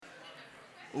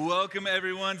Welcome,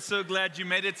 everyone. So glad you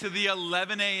made it to the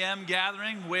 11 a.m.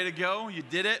 gathering. Way to go. You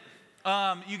did it.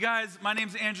 You guys, my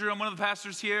name's Andrew. I'm one of the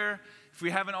pastors here. If we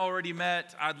haven't already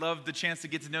met, I'd love the chance to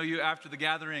get to know you after the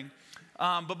gathering.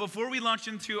 But before we launch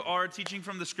into our teaching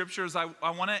from the scriptures, I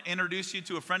want to introduce you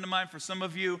to a friend of mine. For some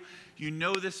of you, you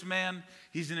know this man.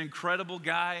 He's an incredible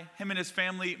guy. Him and his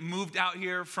family moved out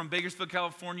here from Bakersfield,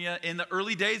 California in the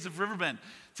early days of Riverbend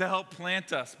to help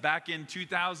plant us back in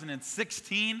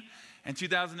 2016 and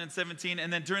 2017.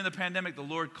 And then during the pandemic, the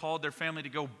Lord called their family to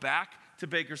go back to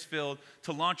Bakersfield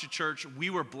to launch a church.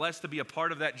 We were blessed to be a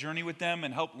part of that journey with them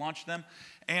and help launch them.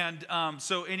 And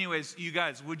so anyways, you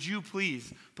guys, would you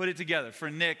please put it together for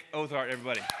Nick Oathart,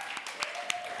 everybody?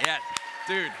 Yeah,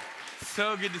 dude,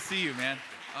 so good to see you, man.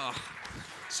 Oh.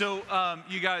 So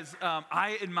you guys,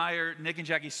 I admire Nick and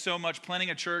Jackie so much.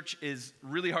 Planning a church is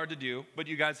really hard to do, but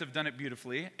you guys have done it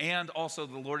beautifully. And also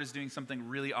the Lord is doing something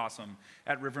really awesome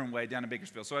at River and Way down in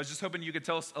Bakersfield. So I was just hoping you could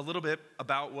tell us a little bit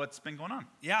about what's been going on.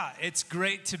 Yeah, it's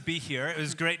great to be here. It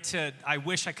was great I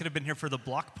wish I could have been here for the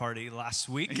block party last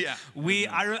week. Yeah.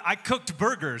 I cooked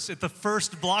burgers at the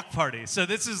first block party. So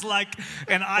this is like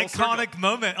an iconic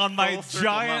moment on my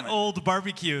giant old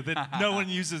barbecue that no one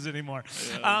uses anymore.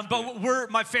 Yeah, but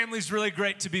my family's really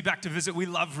great to be back to visit. We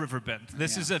love Riverbend.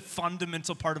 This is a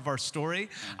fundamental part of our story.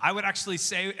 I would actually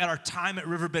say at our time at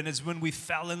Riverbend is when we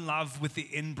fell in love with the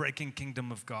inbreaking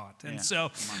kingdom of God. And so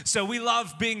we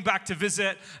love being back to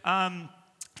visit.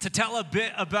 To tell a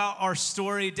bit about our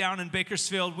story down in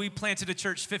Bakersfield, we planted a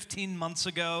church 15 months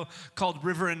ago called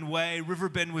River and Way.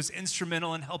 Riverbend was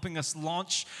instrumental in helping us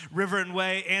launch River and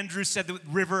Way. Andrew said that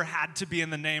River had to be in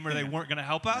the name or they weren't going to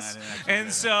help us.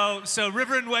 And so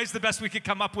River and Way is the best we could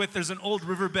come up with. There's an old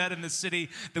riverbed in the city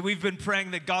that we've been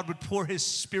praying that God would pour his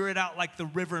spirit out like the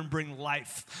river and bring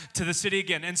life to the city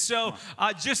again. And so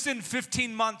just in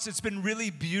 15 months, it's been really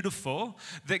beautiful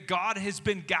that God has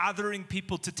been gathering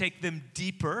people to take them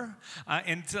deeper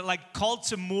and to called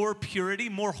to more purity,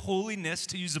 more holiness,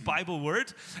 to use a Bible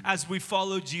word, as we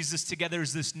follow Jesus together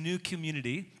as this new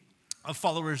community of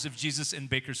followers of Jesus in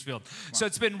Bakersfield. Wow. So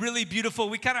it's been really beautiful.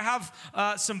 We kind of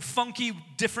have some funky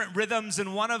different rhythms,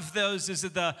 and one of those is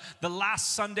that the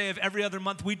last Sunday of every other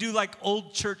month, we do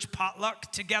old church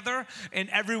potluck together,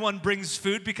 and everyone brings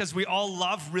food because we all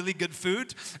love really good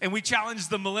food, and we challenge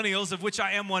the millennials, of which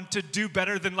I am one, to do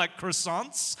better than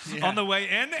croissants on the way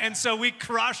in, and so we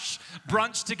crush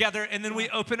brunch together, and then we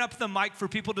open up the mic for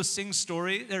people to sing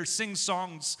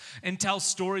songs and tell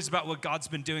stories about what God's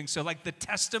been doing. So the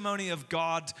testimony of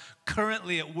God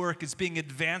currently at work is being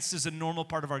advanced as a normal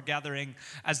part of our gathering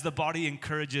as the body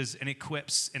encourages and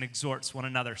equips and exhorts one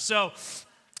another. So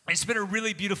it's been a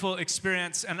really beautiful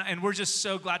experience, and we're just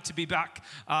so glad to be back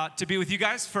to be with you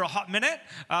guys for a hot minute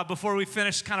before we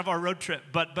finish kind of our road trip.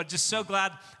 But just so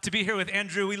glad to be here with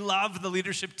Andrew. We love the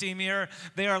leadership team here.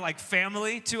 They are like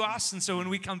family to us, and so when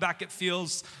we come back, it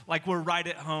feels like we're right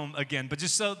at home again. But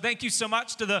just so thank you so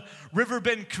much to the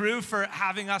Riverbend crew for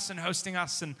having us and hosting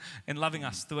us and loving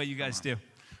us the way you guys do.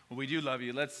 Well, we do love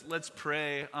you. Let's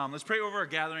pray. Let's pray over our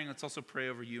gathering. Let's also pray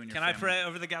over you and your family. Can I pray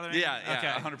over the gathering? Yeah, okay.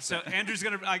 100%. So Andrew's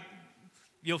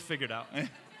you'll figure it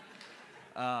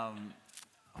out.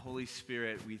 Holy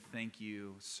Spirit, we thank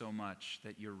you so much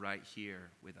that you're right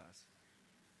here with us.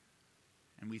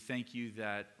 And we thank you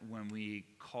that when we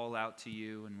call out to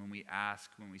you and when we ask,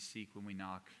 when we seek, when we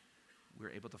knock,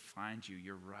 we're able to find you.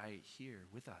 You're right here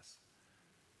with us.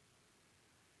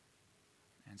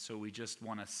 And so we just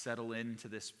want to settle into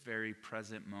this very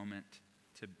present moment,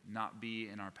 to not be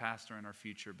in our past or in our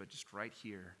future, but just right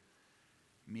here,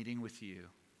 meeting with you,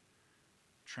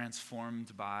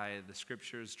 transformed by the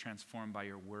scriptures, transformed by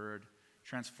your word,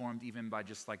 transformed even by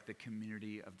just the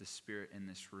community of the Spirit in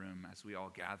this room as we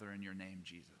all gather in your name,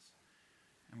 Jesus.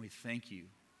 And we thank you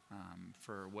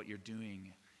for what you're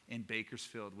doing in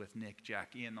Bakersfield with Nick,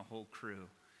 Jackie, and the whole crew.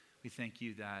 We thank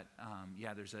you that,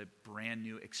 there's a brand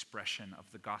new expression of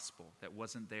the gospel that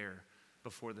wasn't there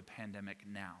before the pandemic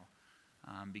now,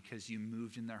 because you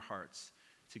moved in their hearts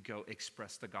to go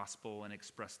express the gospel and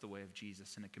express the way of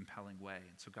Jesus in a compelling way.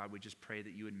 And so, God, we just pray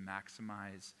that you would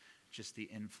maximize just the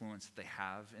influence that they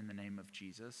have in the name of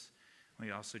Jesus.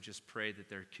 We also just pray that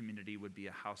their community would be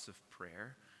a house of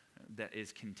prayer that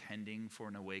is contending for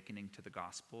an awakening to the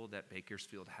gospel that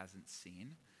Bakersfield hasn't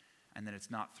seen. And that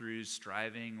it's not through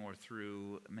striving or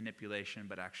through manipulation,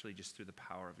 but actually just through the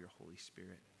power of your Holy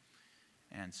Spirit.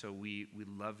 And so we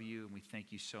love you, and we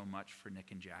thank you so much for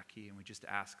Nick and Jackie, and we just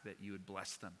ask that you would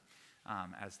bless them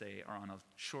as they are on a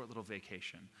short little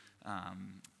vacation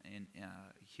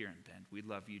here in Bend. We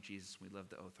love you, Jesus. We love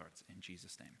the Oatharts. In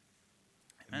Jesus' name.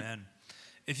 Amen.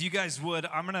 If you guys would,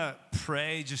 I'm going to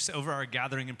pray just over our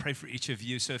gathering and pray for each of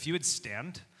you. So if you would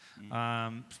stand,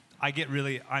 I get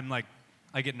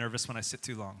nervous when I sit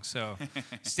too long. So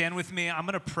stand with me. I'm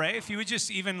going to pray. If you would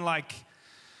just even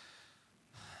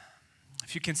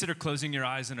if you consider closing your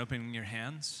eyes and opening your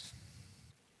hands,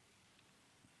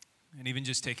 and even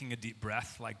just taking a deep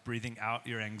breath, like breathing out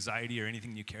your anxiety or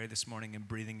anything you carry this morning and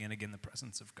breathing in again the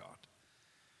presence of God.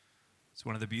 It's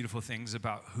one of the beautiful things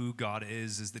about who God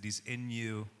is that he's in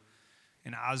you.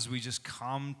 And as we just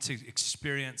come to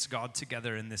experience God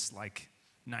together in this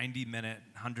 90-minute,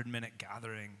 100-minute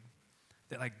gathering,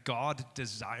 that God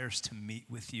desires to meet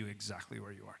with you exactly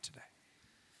where you are today.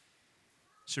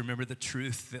 So remember the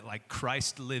truth that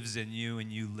Christ lives in you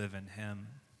and you live in him.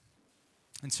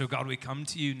 And so, God, we come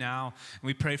to you now and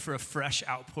we pray for a fresh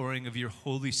outpouring of your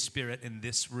Holy Spirit in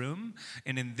this room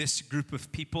and in this group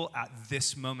of people at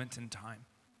this moment in time.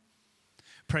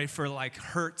 Pray for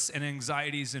hurts and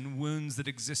anxieties and wounds that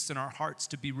exist in our hearts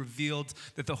to be revealed,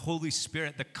 that the Holy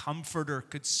Spirit, the Comforter,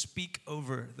 could speak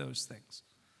over those things,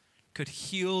 could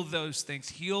heal those things,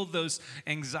 heal those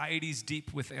anxieties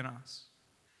deep within us.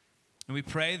 And we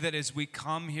pray that as we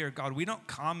come here, God, we don't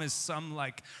come as some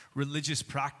religious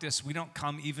practice. We don't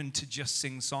come even to just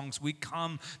sing songs. We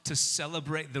come to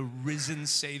celebrate the risen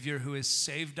Savior who has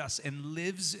saved us and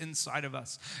lives inside of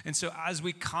us. And so as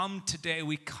we come today,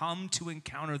 we come to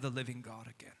encounter the living God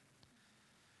again.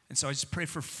 And so I just pray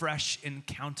for fresh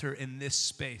encounter in this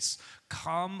space.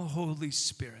 Come, Holy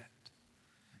Spirit,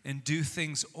 and do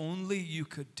things only you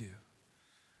could do.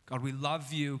 God, we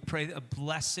love you. Pray a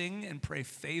blessing and pray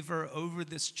favor over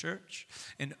this church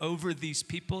and over these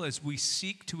people as we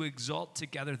seek to exalt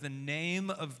together the name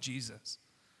of Jesus.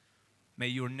 May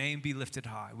your name be lifted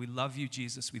high. We love you,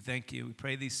 Jesus. We thank you. We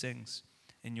pray these things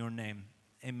in your name.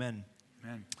 Amen.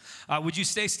 Amen. Would you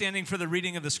stay standing for the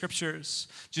reading of the scriptures,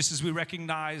 just as we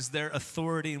recognize their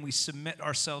authority and we submit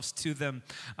ourselves to them.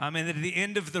 And at the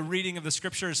end of the reading of the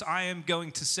scriptures, I am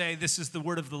going to say, this is the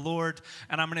word of the Lord,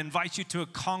 and I'm going to invite you to a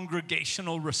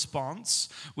congregational response,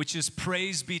 which is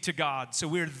praise be to God. So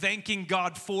we're thanking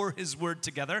God for his word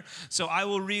together. So I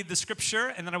will read the scripture,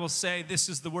 and then I will say, this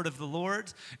is the word of the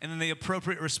Lord, and then the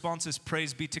appropriate response is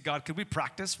praise be to God. Could we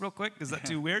practice real quick? Is that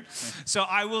too weird? So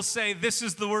I will say, this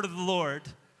is the word of the Lord.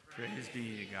 Praise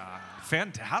be to God.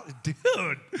 Fantastic,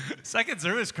 dude. Second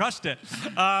service crushed it.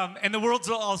 And the words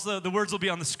will be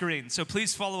on the screen. So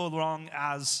please follow along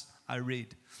as I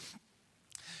read.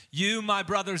 You, my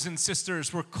brothers and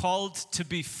sisters, were called to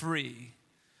be free,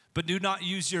 but do not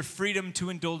use your freedom to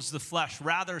indulge the flesh.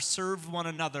 Rather, serve one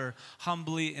another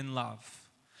humbly in love.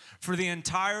 For the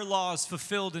entire law is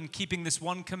fulfilled in keeping this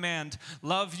one command: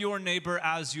 love your neighbor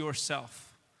as yourself.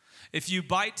 If you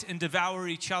bite and devour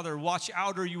each other, watch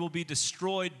out or you will be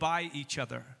destroyed by each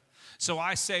other. So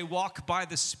I say, walk by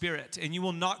the Spirit, and you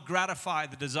will not gratify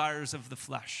the desires of the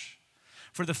flesh.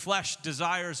 For the flesh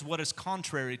desires what is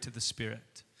contrary to the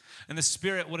Spirit, and the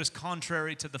Spirit what is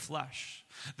contrary to the flesh.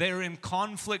 They are in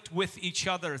conflict with each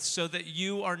other, so that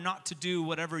you are not to do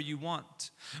whatever you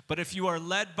want. But if you are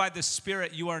led by the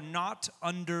Spirit, you are not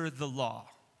under the law.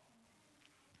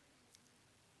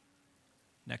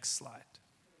 Next slide.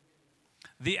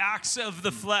 The acts of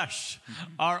the flesh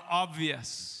are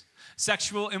obvious: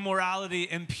 sexual immorality,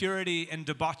 impurity and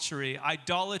debauchery,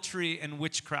 idolatry and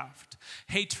witchcraft,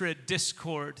 hatred,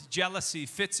 discord, jealousy,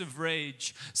 fits of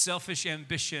rage, selfish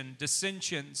ambition,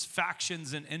 dissensions,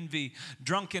 factions and envy,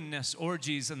 drunkenness,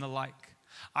 orgies and the like.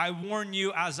 I warn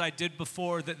you, as I did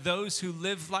before, that those who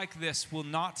live like this will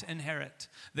not inherit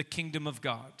the kingdom of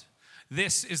God.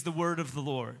 This is the word of the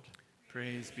Lord.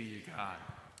 Praise be to God.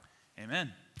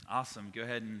 Amen. Awesome. Go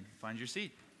ahead and find your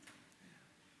seat.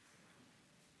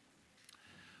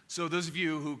 So those of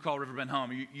you who call Riverbend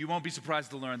home, you won't be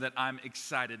surprised to learn that I'm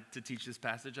excited to teach this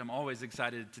passage. I'm always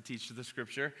excited to teach the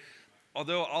scripture.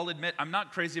 Although I'll admit, I'm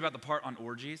not crazy about the part on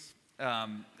orgies.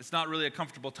 It's not really a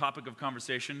comfortable topic of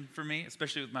conversation for me,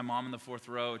 especially with my mom in the fourth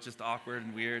row. It's just awkward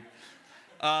and weird.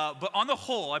 But on the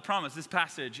whole, I promise, this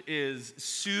passage is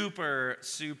super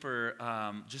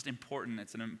just important.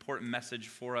 It's an important message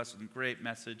for us, a great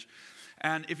message.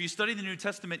 And if you study the New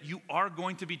Testament, you are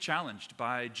going to be challenged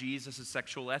by Jesus'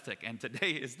 sexual ethic. And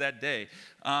today is that day.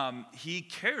 He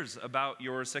cares about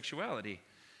your sexuality.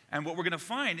 And what we're going to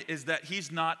find is that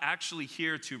he's not actually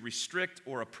here to restrict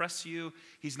or oppress you.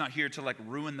 He's not here to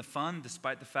ruin the fun,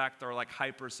 despite the fact our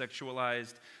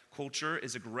hyper-sexualized culture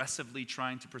is aggressively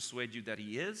trying to persuade you that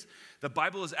he is. The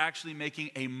Bible is actually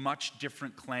making a much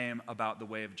different claim about the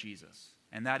way of Jesus.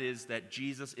 And that is that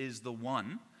Jesus is the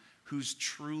one who's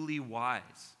truly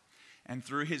wise. And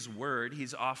through his word,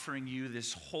 he's offering you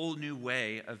this whole new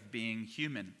way of being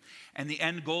human. And the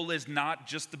end goal is not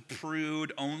just a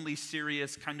prude, only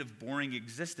serious, kind of boring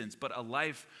existence, but a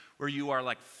life where you are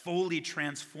like fully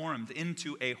transformed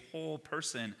into a whole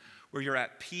person, where you're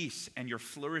at peace and you're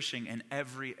flourishing in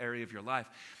every area of your life.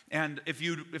 And if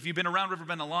you've been around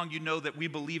Riverbend long, you know that we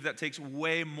believe that takes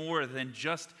way more than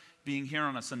just being here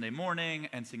on a Sunday morning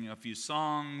and singing a few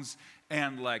songs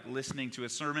and like listening to a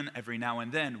sermon every now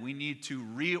and then. We need to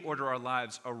reorder our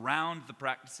lives around the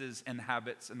practices and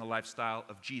habits and the lifestyle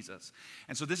of Jesus.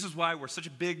 And so this is why we're such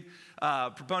a big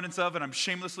proponents of, and I'm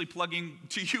shamelessly plugging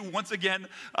to you once again,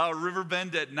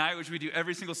 Riverbend at Night, which we do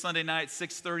every single Sunday night,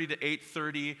 6:30 to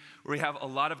 8:30, where we have a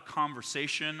lot of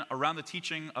conversation around the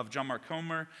teaching of John Mark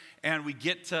Comer, and we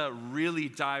get to really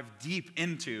dive deep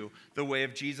into the way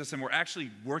of Jesus, and we're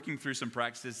actually working through some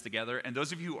practices together. And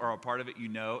those of you who are a part of it, you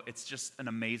know it's just an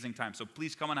amazing time. So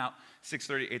please come on out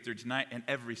 6:30, 8:30 tonight, and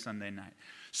every Sunday night.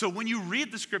 So when you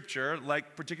read the scripture,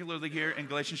 like particularly here in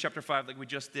Galatians chapter 5, like we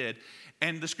just did,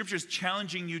 and the scripture is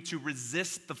challenging you to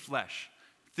resist the flesh,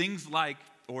 things like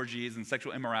orgies and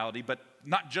sexual immorality, but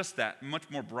not just that, much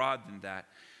more broad than that.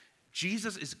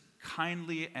 Jesus is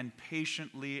kindly and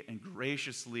patiently and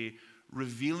graciously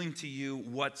revealing to you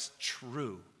what's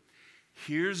true.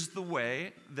 Here's the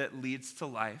way that leads to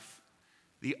life.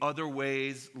 The other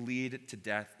ways lead to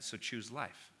death, so choose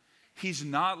life. He's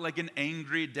not like an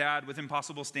angry dad with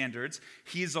impossible standards.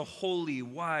 He's a holy,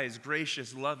 wise,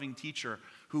 gracious, loving teacher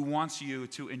who wants you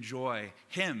to enjoy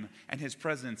him and his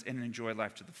presence and enjoy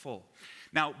life to the full.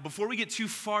 Now, before we get too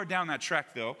far down that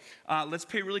track, though, let's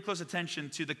pay really close attention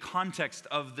to the context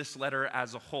of this letter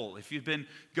as a whole. If you've been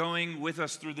going with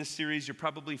us through this series, you're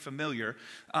probably familiar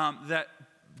that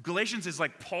Galatians is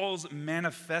like Paul's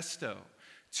manifesto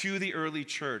to the early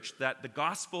church, that the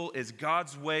gospel is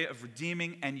God's way of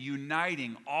redeeming and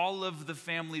uniting all of the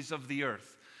families of the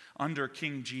earth under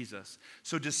King Jesus.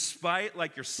 So despite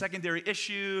like your secondary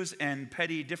issues and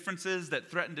petty differences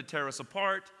that threaten to tear us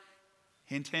apart,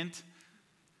 hint, hint,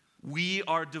 we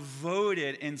are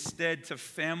devoted instead to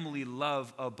family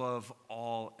love above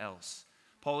all else.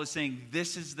 Paul is saying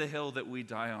this is the hill that we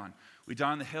die on. We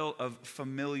die on the hill of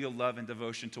familial love and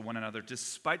devotion to one another,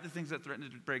 despite the things that threaten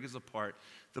to break us apart.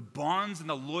 The bonds and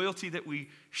the loyalty that we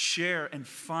share and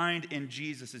find in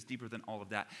Jesus is deeper than all of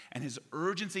that. And his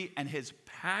urgency and his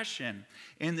passion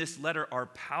in this letter are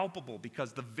palpable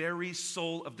because the very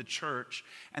soul of the church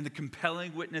and the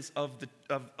compelling witness of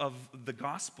the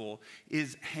gospel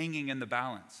is hanging in the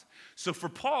balance. So for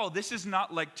Paul, this is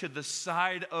not like to the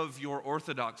side of your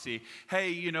orthodoxy. Hey,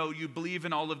 you believe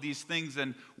in all of these things,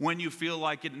 and when you feel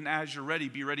like it and as you're ready,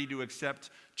 be ready to accept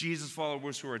Jesus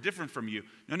followers who are different from you.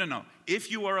 No.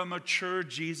 If you are a mature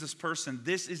Jesus person,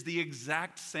 this is the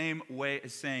exact same way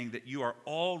as saying that you are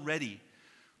already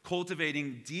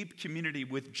cultivating deep community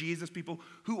with Jesus people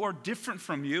who are different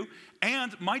from you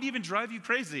and might even drive you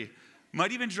crazy,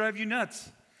 might even drive you nuts.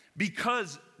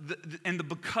 Because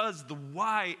the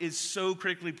why is so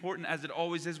critically important, as it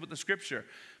always is with the scripture.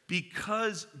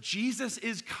 Because Jesus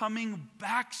is coming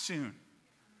back soon.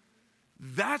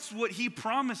 That's what he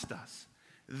promised us.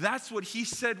 That's what he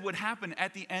said would happen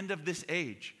at the end of this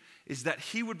age, is that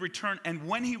he would return. And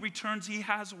when he returns, he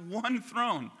has one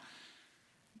throne,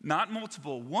 not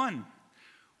multiple, one,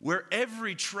 where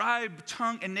every tribe,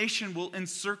 tongue, and nation will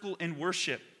encircle and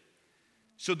worship.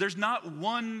 So there's not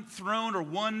one throne or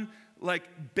one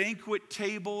banquet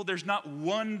table. There's not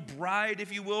one bride,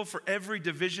 if you will, for every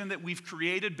division that we've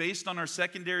created based on our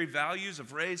secondary values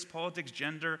of race, politics,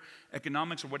 gender,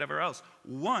 economics, or whatever else.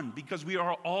 One, because we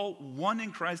are all one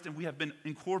in Christ and we have been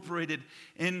incorporated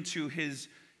into his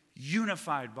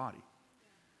unified body.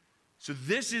 So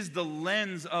this is the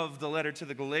lens of the letter to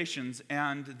the Galatians,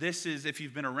 and this is, if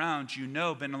you've been around,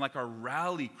 been like our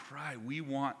rally cry. We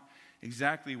want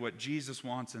exactly what Jesus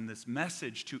wants, and this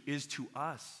message is to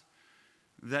us.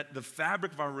 That the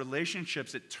fabric of our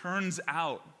relationships, it turns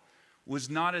out, was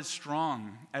not as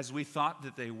strong as we thought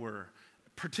that they were,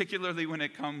 particularly when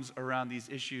it comes around these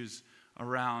issues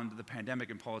around the pandemic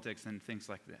and politics and things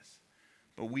like this.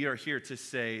 But we are here to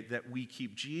say that we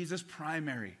keep Jesus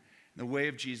primary, the way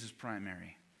of Jesus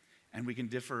primary. And we can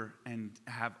differ and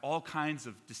have all kinds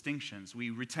of distinctions. We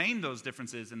retain those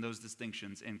differences and those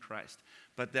distinctions in Christ,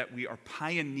 but that we are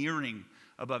pioneering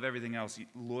above everything else,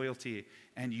 loyalty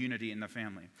and unity in the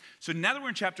family. So now that we're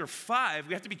in chapter 5,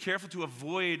 we have to be careful to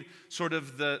avoid sort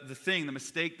of the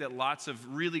mistake that lots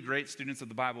of really great students of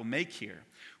the Bible make here,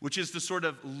 which is to sort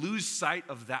of lose sight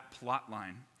of that plot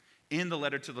line in the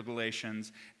letter to the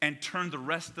Galatians and turn the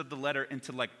rest of the letter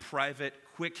into private,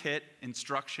 quick hit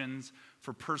instructions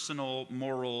for personal,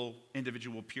 moral,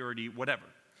 individual purity, whatever.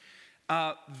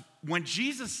 When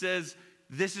Jesus says,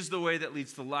 this is the way that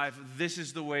leads to life, this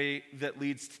is the way that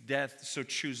leads to death, so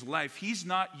choose life, he's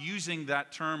not using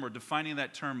that term or defining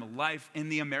that term life in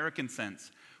the American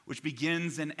sense, which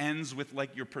begins and ends with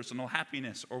like your personal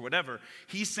happiness or whatever.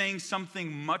 He's saying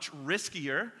something much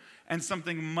riskier and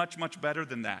something much, much better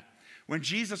than that. When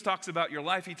Jesus talks about your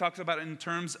life, he talks about it in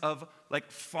terms of like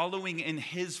following in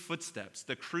his footsteps,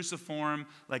 the cruciform,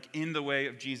 like in the way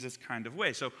of Jesus kind of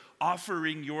way. So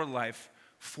offering your life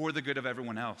for the good of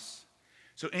everyone else.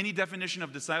 So any definition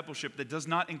of discipleship that does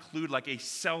not include like a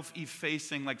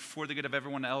self-effacing, like for the good of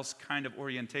everyone else kind of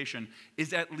orientation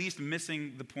is at least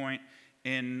missing the point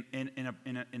in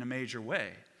a major way.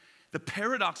 The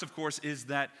paradox, of course, is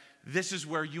that this is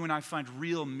where you and I find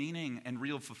real meaning and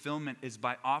real fulfillment is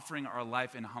by offering our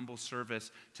life in humble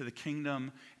service to the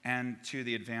kingdom and to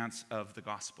the advance of the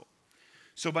gospel.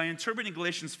 So by interpreting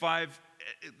Galatians 5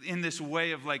 in this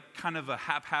way of like kind of a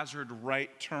haphazard right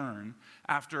turn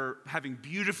after having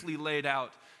beautifully laid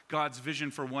out God's vision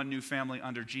for one new family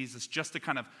under Jesus, just to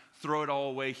kind of throw it all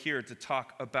away here to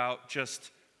talk about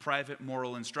just private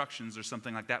moral instructions or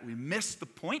something like that, we miss the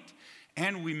point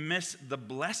and we miss the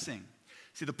blessing.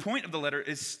 See, the point of the letter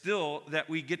is still that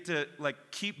we get to like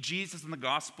keep Jesus and the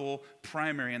gospel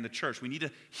primary in the church. We need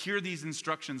to hear these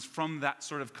instructions from that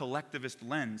sort of collectivist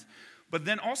lens. But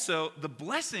then also the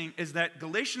blessing is that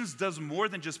Galatians does more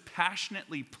than just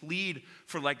passionately plead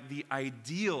for like the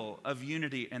ideal of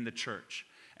unity in the church.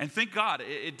 And thank God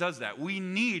it does that. We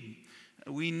need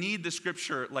the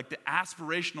scripture, like the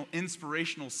aspirational,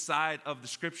 inspirational side of the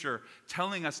scripture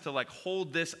telling us to like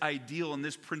hold this ideal and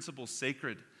this principle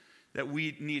sacred, that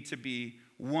we need to be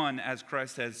one as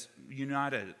Christ has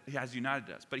united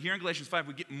us. But here in Galatians 5,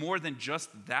 we get more than just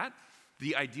that,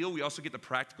 the ideal, we also get the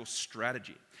practical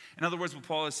strategy. In other words, what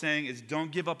Paul is saying is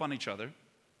don't give up on each other.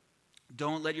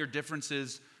 Don't let your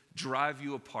differences drive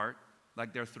you apart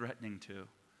like they're threatening to.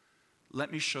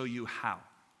 Let me show you how.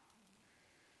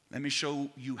 Let me show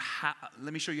you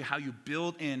how you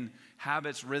build in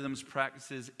habits, rhythms,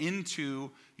 practices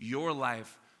into your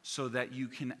life so that you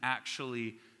can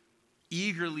actually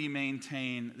eagerly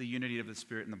maintain the unity of the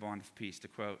Spirit and the bond of peace, to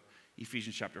quote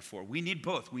Ephesians chapter 4. We need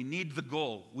both. We need the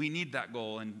goal. We need that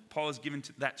goal. And Paul has given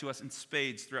that to us in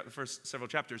spades throughout the first several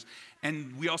chapters.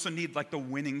 And we also need like the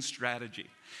winning strategy.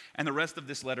 And the rest of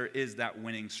this letter is that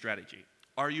winning strategy.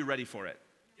 Are you ready for it?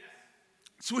 Yes.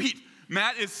 Sweet.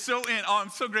 Matt is so in. Oh, I'm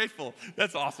so grateful.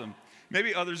 That's awesome.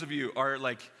 Maybe others of you are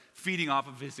like feeding off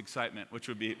of his excitement, which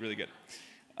would be really good.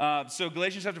 So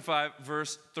Galatians chapter 5,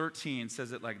 verse 13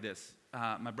 says it like this.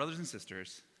 My brothers and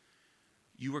sisters,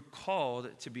 you were called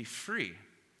to be free,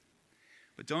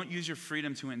 but don't use your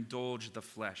freedom to indulge the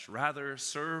flesh. Rather,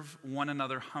 serve one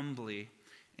another humbly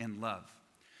in love.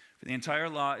 For the entire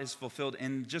law is fulfilled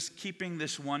in just keeping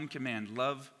this one command,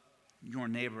 love your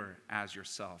neighbor as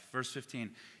yourself. Verse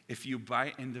 15, if you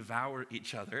bite and devour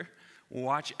each other,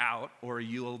 watch out or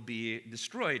you'll be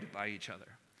destroyed by each other.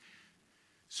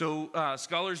 So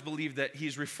scholars believe that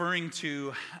he's referring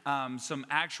to some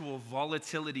actual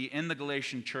volatility in the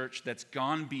Galatian church that's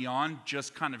gone beyond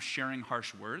just kind of sharing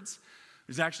harsh words.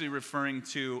 He's actually referring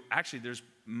to, there's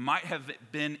might have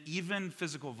been even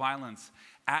physical violence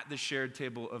at the shared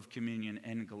table of communion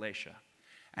in Galatia.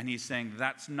 And he's saying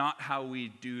that's not how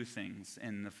we do things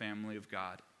in the family of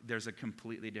God. There's a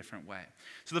completely different way.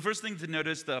 So the first thing to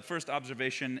notice, the first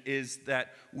observation is that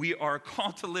we are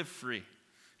called to live free.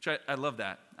 I love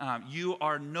that. You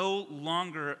are no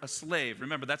longer a slave.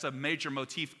 Remember, that's a major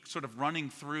motif sort of running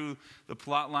through the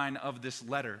plot line of this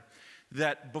letter.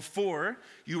 That before,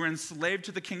 you were enslaved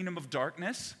to the kingdom of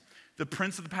darkness, the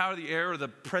prince of the power of the air, or the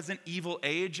present evil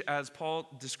age, as Paul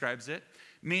describes it,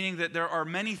 meaning that there are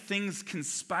many things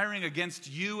conspiring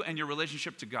against you and your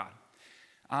relationship to God.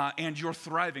 And you're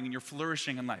thriving and you're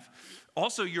flourishing in life.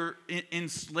 Also, you're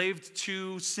enslaved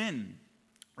to sin.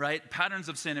 Right? Patterns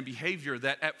of sin and behavior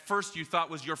that at first you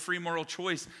thought was your free moral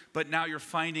choice, but now you're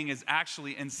finding is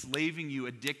actually enslaving you,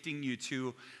 addicting you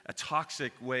to a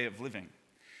toxic way of living.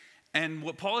 And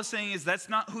what Paul is saying is that's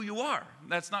not who you are.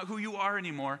 That's not who you are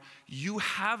anymore. You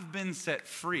have been set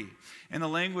free. In the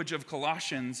language of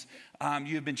Colossians,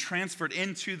 you have been transferred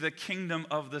into the kingdom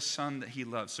of the Son that he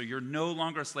loves. So you're no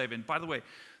longer a slave. And by the way,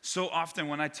 so often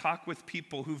when I talk with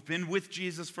people who've been with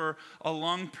Jesus for a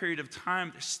long period of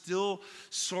time, they still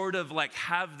sort of like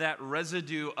have that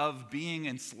residue of being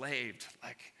enslaved,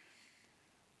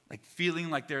 like feeling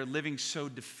like they're living so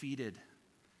defeated.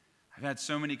 I've had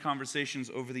so many conversations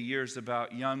over the years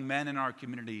about young men in our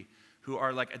community who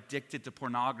are like addicted to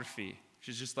pornography, which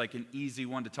is just like an easy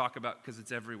one to talk about because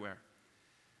it's everywhere.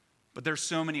 But there's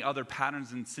so many other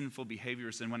patterns and sinful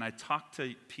behaviors. And when I talk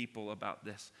to people about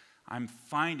this, I'm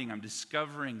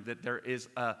discovering that there is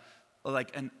a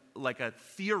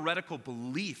theoretical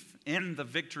belief in the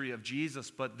victory of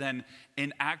Jesus, but then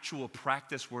in actual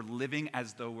practice, we're living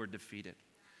as though we're defeated.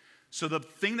 So the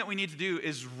thing that we need to do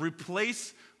is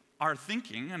replace our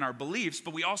thinking and our beliefs,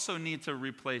 but we also need to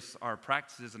replace our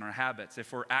practices and our habits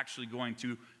if we're actually going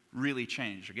to really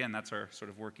change. Again, that's our sort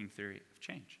of working theory of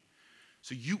change.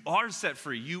 So you are set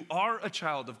free. You are a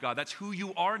child of God. That's who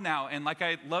you are now. And like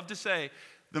I love to say,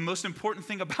 the most important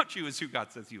thing about you is who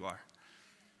God says you are.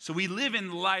 So we live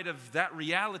in light of that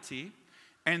reality,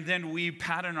 and then we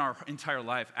pattern our entire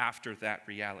life after that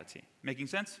reality. Making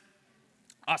sense?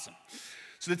 Awesome.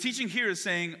 So the teaching here is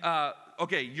saying,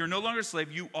 okay, you're no longer a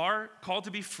slave. You are called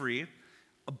to be free,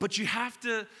 but you have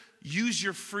to use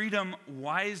your freedom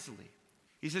wisely.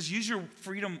 He says, use your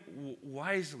freedom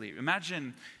wisely.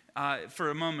 Imagine for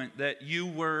a moment that you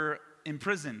were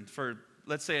imprisoned for,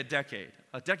 let's say, a decade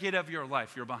of your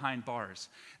life, you're behind bars.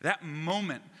 That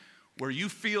moment where you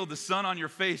feel the sun on your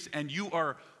face and you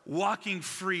are walking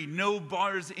free, no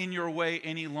bars in your way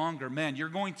any longer, man, you're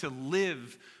going to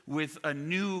live with a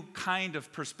new kind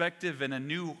of perspective and a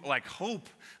new hope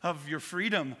of your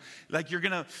freedom. Like you're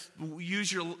gonna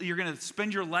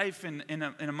spend your life in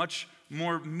a much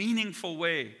more meaningful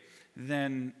way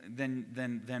than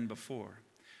before.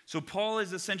 So Paul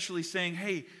is essentially saying,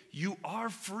 hey, you are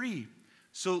free.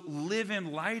 So live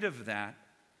in light of that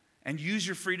and use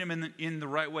your freedom in the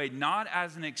right way, not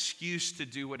as an excuse to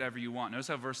do whatever you want. Notice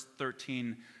how verse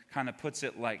 13 kind of puts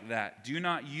it like that. Do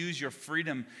not use your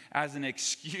freedom as an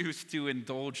excuse to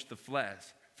indulge the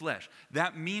flesh.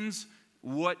 That means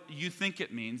what you think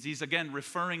it means. He's, again,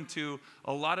 referring to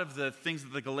a lot of the things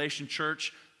that the Galatian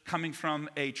church, coming from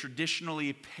a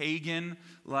traditionally pagan,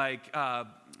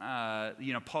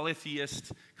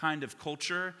 polytheist kind of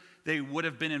culture, they would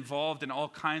have been involved in all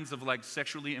kinds of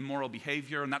sexually immoral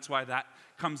behavior, and that's why that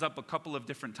comes up a couple of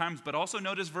different times. But also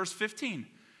notice verse 15,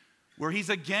 where he's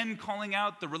again calling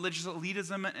out the religious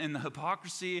elitism and the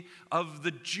hypocrisy of the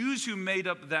Jews who made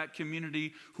up that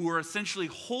community, who are essentially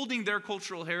holding their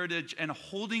cultural heritage and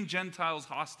holding Gentiles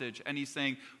hostage. And he's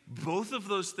saying both of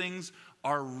those things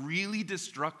are really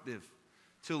destructive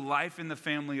to life in the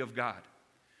family of God.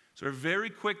 So we're very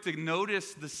quick to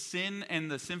notice the sin and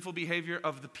the sinful behavior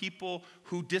of the people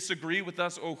who disagree with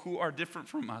us or who are different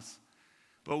from us.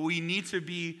 But we need to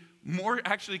be more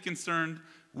actually concerned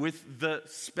with the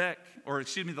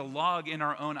the log in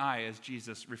our own eye, as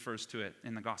Jesus refers to it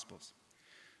in the Gospels.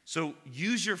 So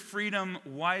use your freedom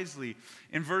wisely.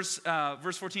 In verse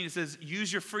 14, it says,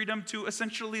 use your freedom to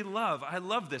essentially love. I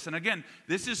love this. And again,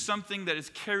 this is something that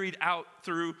is carried out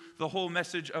through the whole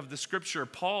message of the scripture.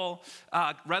 Paul,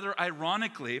 rather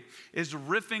ironically, is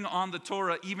riffing on the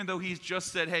Torah, even though he's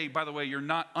just said, hey, by the way, you're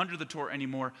not under the Torah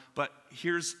anymore, but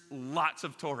here's lots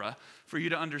of Torah for you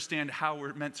to understand how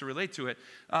we're meant to relate to it.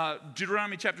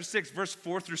 Deuteronomy chapter 6, verse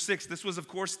 4 through 6. This was, of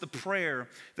course, the prayer,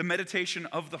 the meditation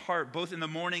of the heart, both in the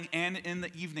morning and in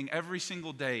the evening, every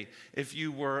single day, if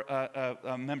you were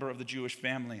a member of the Jewish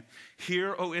family.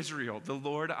 Hear, O Israel, the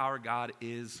Lord our God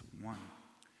is one.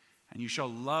 And you shall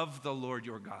love the Lord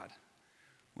your God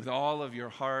with all of your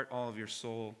heart, all of your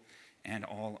soul, and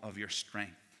all of your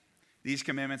strength. These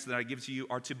commandments that I give to you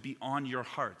are to be on your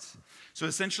hearts. So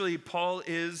essentially, Paul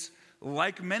is,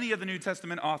 like many of the New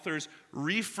Testament authors,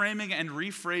 reframing and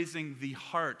rephrasing the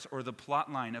heart or the plot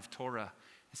line of Torah,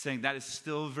 saying that is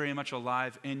still very much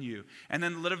alive in you. And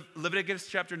then Leviticus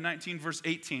chapter 19, verse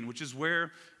 18, which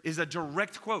is a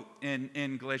direct quote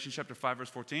in Galatians chapter 5, verse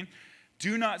 14.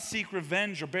 Do not seek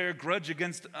revenge or bear a grudge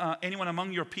against anyone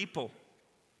among your people.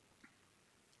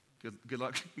 Good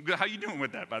luck. How you doing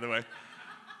with that, by the way?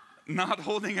 Not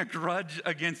holding a grudge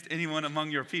against anyone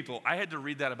among your people. I had to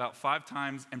read that about 5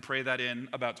 times and pray that in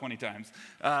about 20 times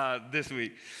this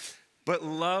week. But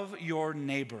love your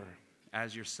neighbor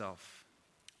as yourself.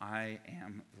 I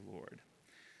am the Lord.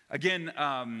 Again,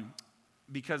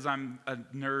 because I'm a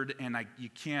nerd and you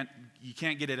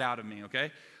can't get it out of me,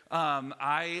 okay? As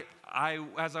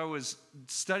I was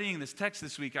studying this text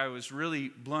this week, I was really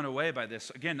blown away by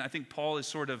this. Again, I think Paul is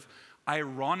sort of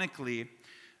ironically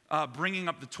bringing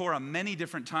up the Torah many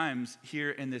different times here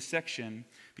in this section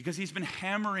because he's been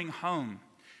hammering home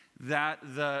that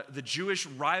the Jewish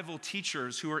rival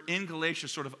teachers who are in Galatia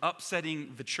sort of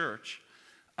upsetting the church,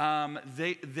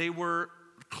 they were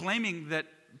claiming that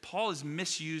Paul is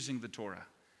misusing the Torah.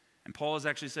 And Paul is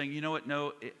actually saying, you know what,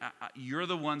 no, you're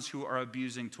the ones who are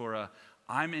abusing Torah.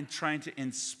 I'm trying to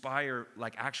inspire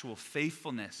actual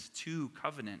faithfulness to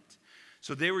covenant.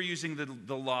 So they were using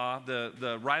the law,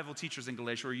 the rival teachers in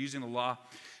Galatia were using the law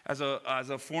as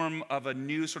a form of a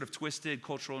new sort of twisted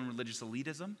cultural and religious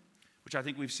elitism, which I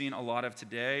think we've seen a lot of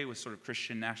today with sort of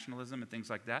Christian nationalism and things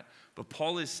like that. But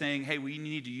Paul is saying, hey, we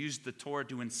need to use the Torah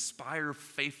to inspire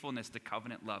faithfulness to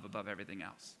covenant love above everything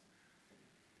else.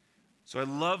 So I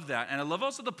love that. And I love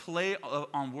also the play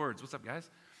on words. What's up, guys?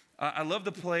 I love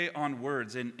the play on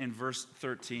words in verse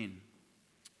 13.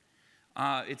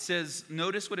 It says,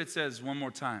 notice what it says one more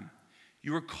time.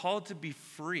 You are called to be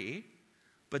free,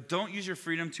 but don't use your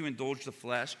freedom to indulge the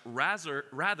flesh.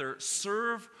 Rather,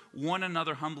 serve one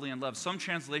another humbly in love. Some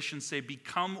translations say,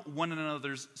 become one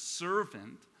another's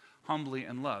servant humbly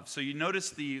in love. So you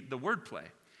notice the wordplay.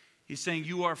 He's saying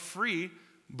you are free,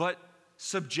 but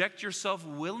subject yourself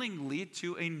willingly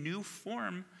to a new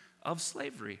form of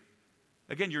slavery.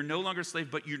 Again, you're no longer a slave,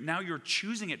 but now you're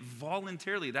choosing it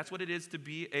voluntarily. That's what it is to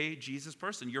be a Jesus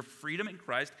person. Your freedom in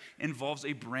Christ involves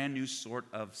a brand new sort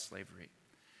of slavery.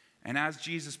 And as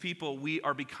Jesus people, we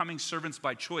are becoming servants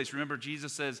by choice. Remember,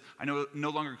 Jesus says, I no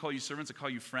longer call you servants, I call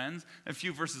you friends. A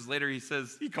few verses later, he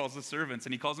says he calls us servants,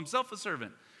 and he calls himself a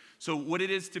servant. So what it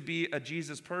is to be a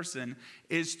Jesus person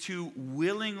is to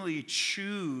willingly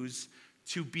choose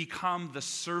to become the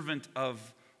servant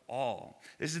of all.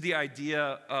 This is the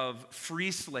idea of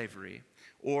free slavery,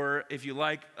 or if you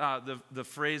like, the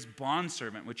phrase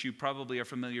bondservant, which you probably are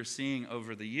familiar seeing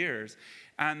over the years.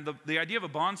 And the idea of a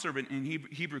bondservant in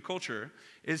Hebrew culture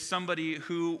is somebody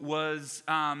who was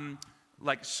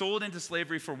like sold into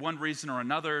slavery for one reason or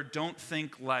another. Don't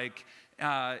think like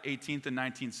 18th and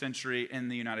 19th century in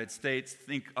the United States.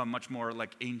 Think a much more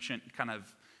like ancient kind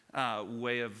of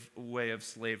way of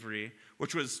slavery,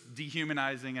 which was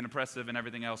dehumanizing and oppressive and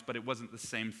everything else, but it wasn't the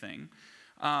same thing.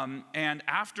 And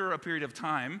after a period of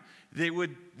time, they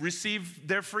would receive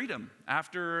their freedom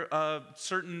after a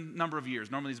certain number of years.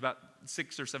 Normally it's about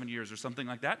 6 or 7 years or something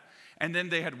like that. And then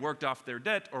they had worked off their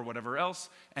debt or whatever else,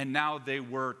 and now they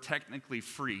were technically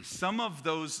free. Some of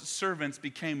those servants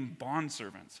became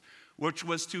bondservants, which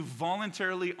was to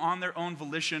voluntarily, on their own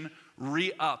volition,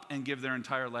 re-up and give their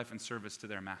entire life in service to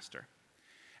their master.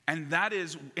 And that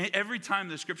is, every time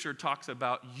the scripture talks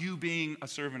about you being a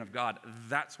servant of God,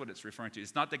 that's what it's referring to.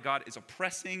 It's not that God is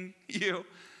oppressing you.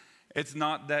 It's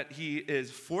not that he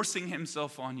is forcing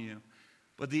himself on you.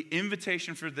 But the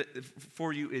invitation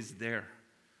for you is there.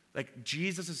 Like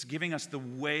Jesus is giving us the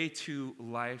way to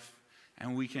life,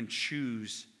 and we can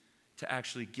choose to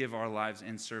actually give our lives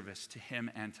in service to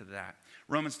him and to that.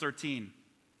 Romans 13,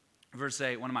 verse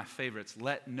 8, one of my favorites.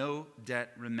 Let no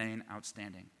debt remain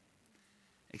outstanding,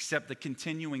 except the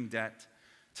continuing debt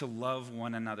to love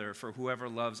one another, for whoever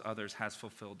loves others has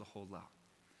fulfilled the whole law.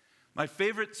 My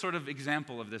favorite sort of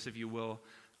example of this, if you will,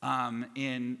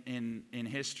 in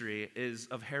history is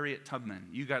of Harriet Tubman.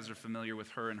 You guys are familiar with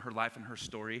her and her life and her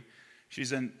story.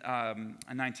 She's a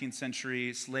 19th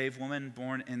century slave woman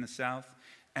born in the South.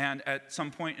 And at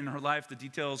some point in her life, the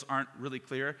details aren't really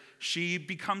clear, she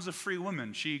becomes a free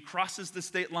woman. She crosses the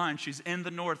state line. She's in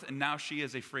the North, and now she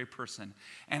is a free person.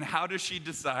 And how does she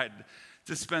decide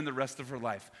to spend the rest of her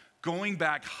life? Going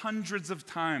back hundreds of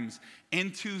times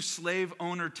into slave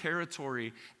owner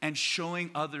territory and showing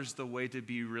others the way to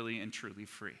be really and truly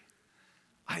free.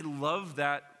 I love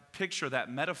that picture,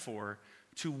 that metaphor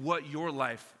to what your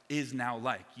life is now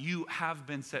like. You have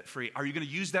been set free. Are you going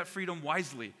to use that freedom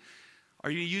wisely? Are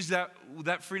you going to use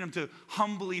that freedom to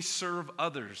humbly serve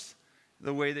others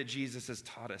the way that Jesus has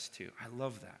taught us to? I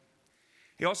love that.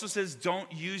 He also says,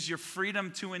 don't use your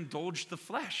freedom to indulge the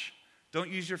flesh.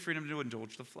 Don't use your freedom to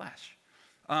indulge the flesh.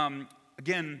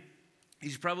 Again,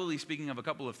 he's probably speaking of a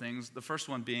couple of things. The first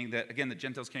one being that, again, the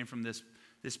Gentiles came from this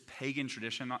pagan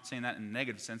tradition. I'm not saying that in a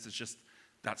negative sense. It's just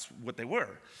that's what they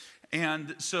were.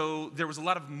 And so there was a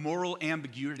lot of moral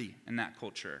ambiguity in that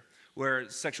culture, where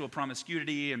sexual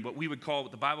promiscuity and what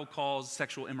the Bible calls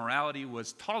sexual immorality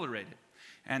was tolerated.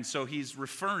 And so he's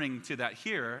referring to that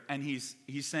here, and he's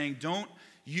saying, don't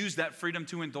use that freedom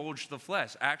to indulge the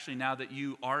flesh. Actually, now that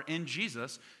you are in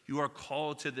Jesus, you are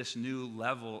called to this new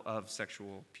level of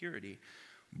sexual purity.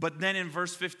 But then in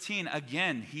verse 15,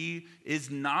 again, he is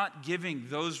not giving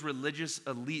those religious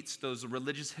elites, those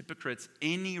religious hypocrites,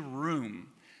 any room,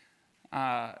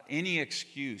 any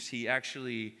excuse. He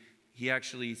actually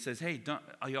says, hey, don't.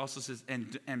 He also says,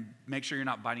 and make sure you're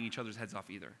not biting each other's heads off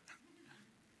either.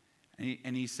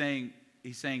 And he's saying,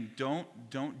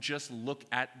 don't just look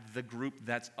at the group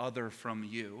that's other from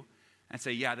you and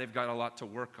say, yeah, they've got a lot to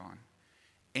work on.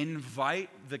 Invite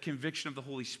the conviction of the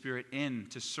Holy Spirit in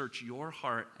to search your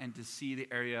heart and to see the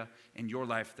area in your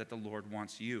life that the Lord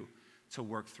wants you to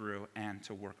work through and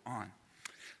to work on.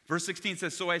 Verse 16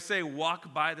 says, so I say,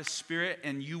 walk by the Spirit,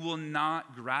 and you will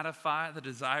not gratify the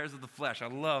desires of the flesh. I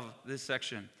love this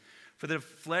section. For the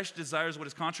flesh desires what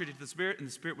is contrary to the Spirit, and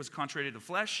the Spirit was contrary to the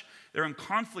flesh. They're in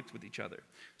conflict with each other,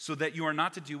 so that you are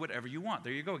not to do whatever you want.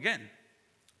 There you go again.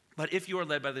 But if you are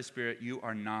led by the Spirit, you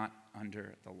are not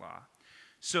under the law.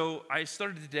 So I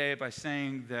started today by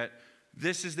saying that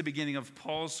this is the beginning of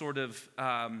Paul's sort of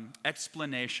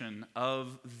explanation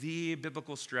of the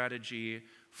biblical strategy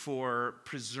for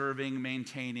preserving,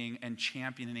 maintaining, and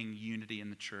championing unity in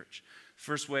the church.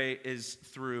 First way is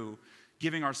through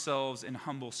giving ourselves in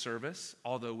humble service,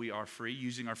 although we are free,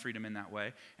 using our freedom in that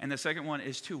way. And the second one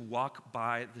is to walk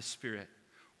by the Spirit.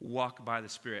 Walk by the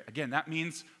Spirit. Again, that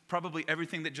means probably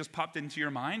everything that just popped into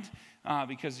your mind,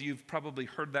 because you've probably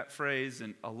heard that phrase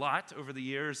a lot over the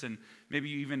years, and maybe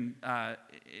you even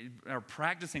are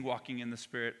practicing walking in the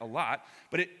Spirit a lot,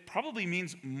 but it probably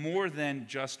means more than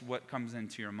just what comes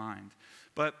into your mind.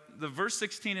 But the verse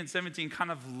 16 and 17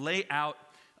 kind of lay out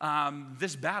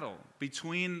this battle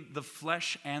between the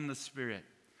flesh and the Spirit.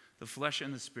 The flesh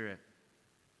and the Spirit.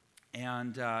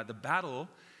 And the battle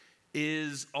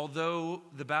is, although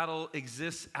the battle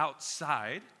exists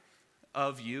outside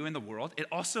of you in the world, it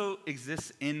also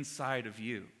exists inside of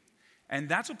you. And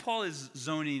that's what Paul is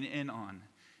zoning in on,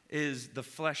 is the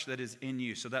flesh that is in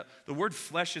you. So that the word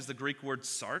flesh is the Greek word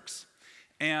sarx.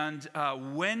 And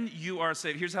when you are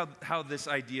saved, here's how this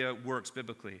idea works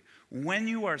biblically. When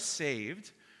you are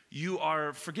saved, you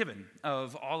are forgiven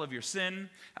of all of your sin,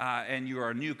 and you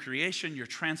are a new creation. You're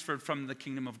transferred from the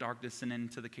kingdom of darkness and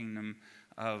into the kingdom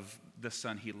of the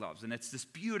Son he loves. And it's this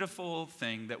beautiful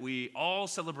thing that we all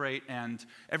celebrate, and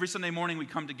every Sunday morning we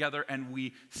come together and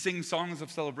we sing songs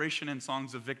of celebration and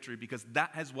songs of victory, because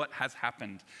that is what has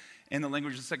happened. In the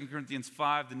language of 2 Corinthians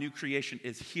 5, the new creation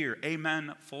is here.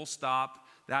 Amen, full stop.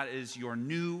 That is your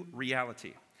new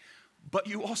reality. But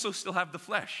you also still have the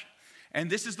flesh. And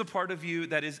this is the part of you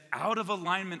that is out of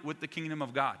alignment with the kingdom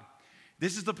of God.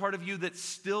 This is the part of you that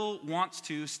still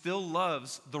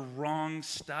loves the wrong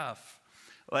stuff.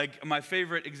 Like, my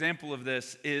favorite example of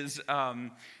this is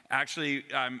actually,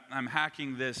 I'm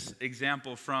hacking this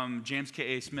example from James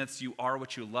K.A. Smith's You Are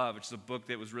What You Love, which is a book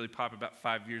that was really popular about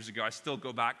 5 years ago. I still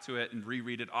go back to it and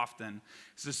reread it often.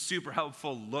 It's a super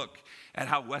helpful look at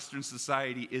how Western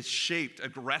society is shaped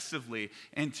aggressively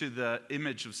into the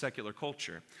image of secular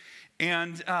culture.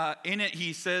 And in it,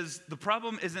 he says, the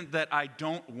problem isn't that I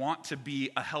don't want to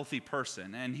be a healthy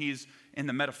person. And he's, in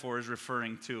the metaphor, is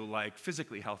referring to like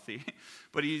physically healthy.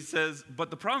 But he says,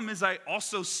 but the problem is I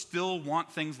also still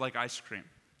want things like ice cream.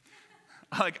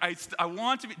 Like I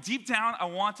want to be, deep down, I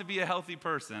want to be a healthy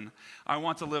person. I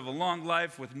want to live a long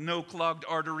life with no clogged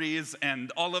arteries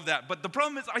and all of that. But the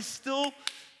problem is I still,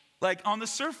 like on the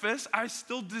surface, I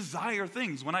still desire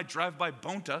things. When I drive by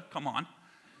Bonta, come on.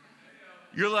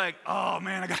 You're like, oh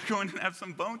man, I gotta go in and have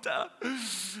some Bonta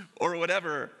or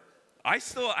whatever. I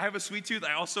have a sweet tooth.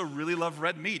 I also really love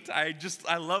red meat. I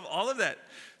love all of that.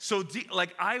 So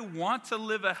I want to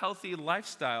live a healthy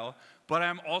lifestyle, but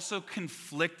I'm also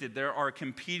conflicted. There are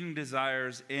competing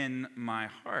desires in my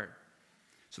heart.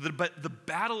 But the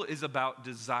battle is about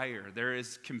desire. There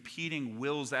is competing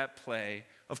wills at play,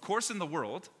 of course in the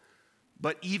world,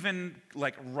 but even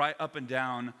like right up and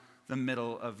down the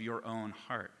middle of your own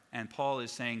heart. And Paul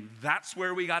is saying, that's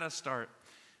where we got to start.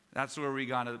 That's where we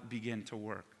got to begin to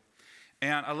work.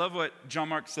 And I love what John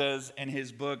Mark says in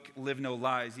his book, Live No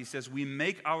Lies. He says, we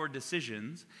make our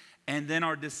decisions, and then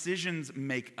our decisions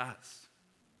make us.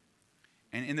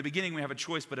 And in the beginning, we have a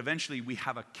choice, but eventually we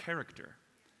have a character.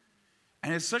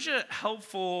 And it's such a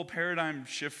helpful paradigm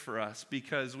shift for us,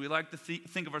 because we like to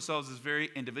think of ourselves as very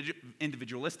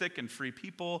individualistic and free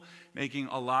people, making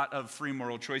a lot of free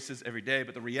moral choices every day.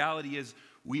 But the reality is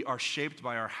we are shaped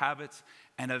by our habits,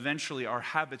 and eventually our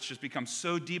habits just become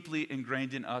so deeply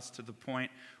ingrained in us to the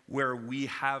point where we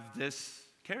have this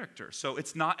character. So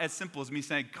it's not as simple as me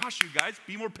saying, gosh, you guys,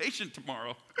 be more patient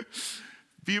tomorrow.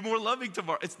 Be more loving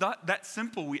tomorrow. It's not that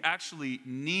simple. We actually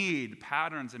need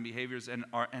patterns and behaviors and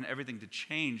everything to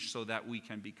change so that we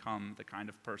can become the kind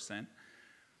of person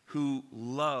who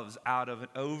loves out of an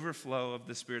overflow of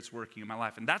the Spirit's working in my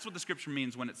life. And that's what the scripture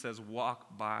means when it says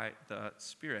walk by the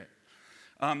Spirit.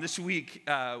 This week,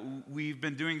 we've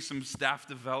been doing some staff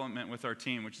development with our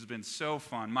team, which has been so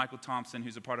fun. Michael Thompson,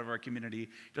 who's a part of our community,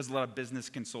 does a lot of business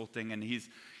consulting, and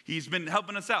he's been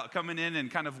helping us out, coming in and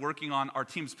kind of working on our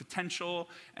team's potential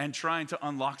and trying to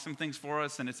unlock some things for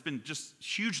us, and it's been just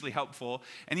hugely helpful.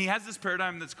 And he has this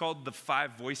paradigm that's called the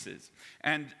 5 voices.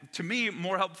 And to me,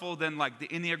 more helpful than like the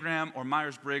Enneagram or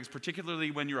Myers-Briggs,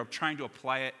 particularly when you're trying to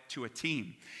apply it to a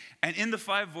team. And in the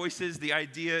 5 voices, the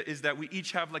idea is that we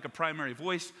each have like a primary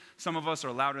voice. Some of us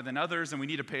are louder than others, and we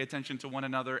need to pay attention to one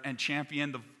another and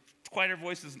champion the quieter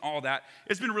voices and all that.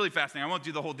 It's been really fascinating. I won't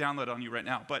do the whole download on you right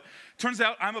now, but turns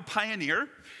out I'm a pioneer.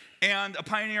 And a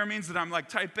pioneer means that I'm like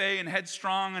type A and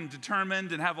headstrong and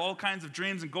determined and have all kinds of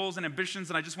dreams and goals and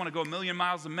ambitions, and I just want to go 1,000,000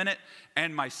 miles a minute.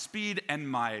 And my speed and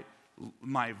my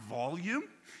volume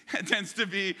tends to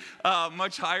be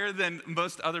much higher than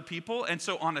most other people. And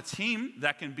so on a team,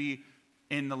 that can be,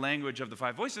 in the language of the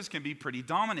 5 voices, can be pretty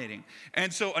dominating.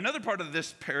 And so another part of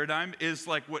this paradigm is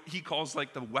like what he calls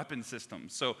like the weapon system.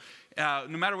 So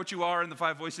no matter what you are in the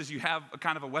 5 voices, you have a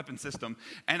kind of a weapon system.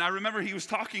 And I remember he was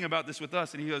talking about this with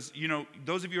us, and he goes,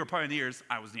 those of you who are pioneers,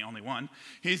 I was the only one.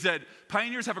 He said,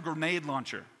 pioneers have a grenade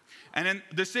launcher. And then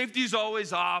the safety's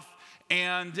always off.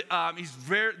 And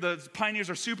the pioneers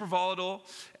are super volatile,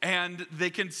 and they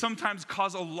can sometimes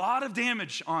cause a lot of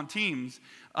damage on teams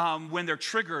when they're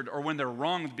triggered or when they're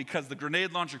wronged, because the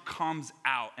grenade launcher comes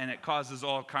out and it causes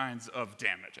all kinds of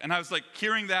damage. And I was like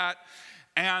hearing that,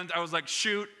 and I was like,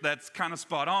 shoot, that's kind of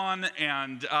spot on.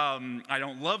 And I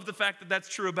don't love the fact that that's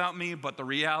true about me, but the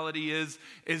reality is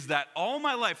that all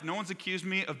my life, no one's accused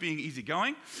me of being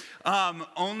easygoing.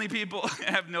 Only people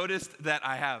have noticed that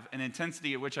I have an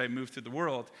intensity at which I move through the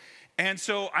world. And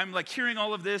so I'm like hearing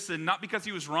all of this, and not because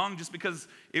he was wrong, just because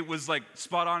it was like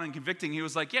spot on and convicting. He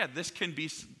was like, yeah, this can be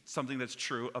something that's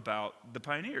true about the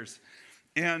pioneers.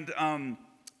 And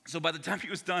so by the time he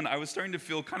was done, I was starting to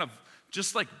feel kind of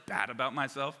just like bad about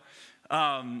myself,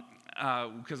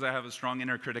 because I have a strong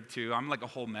inner critic too. I'm like a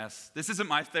whole mess. This isn't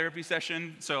my therapy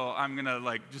session, so I'm gonna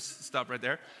like just stop right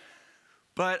there.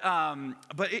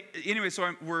 Anyway, so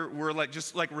we're like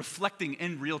just like reflecting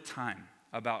in real time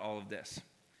about all of this.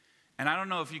 And I don't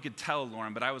know if you could tell,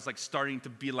 Lauren, but I was like starting to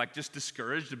be like just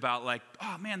discouraged about like,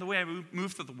 oh man, the way I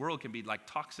move through the world can be like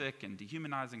toxic and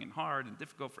dehumanizing and hard and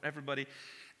difficult for everybody.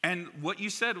 And what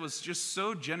you said was just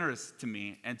so generous to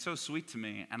me and so sweet to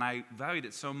me, and I valued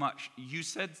it so much. You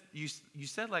said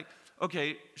like,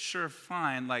 okay, sure,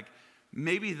 fine, like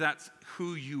maybe that's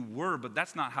who you were, but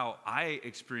that's not how I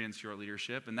experience your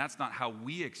leadership, and that's not how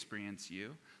we experience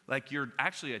you. Like, you're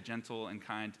actually a gentle and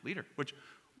kind leader, which,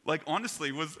 like,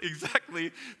 honestly was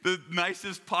exactly the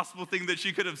nicest possible thing that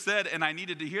she could have said, and I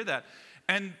needed to hear that.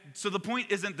 And so the point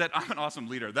isn't that I'm an awesome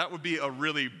leader. That would be a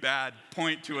really bad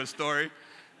point to a story.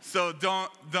 So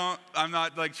don't, I'm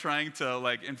not like trying to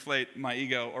like inflate my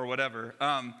ego or whatever.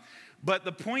 But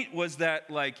the point was that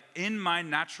like in my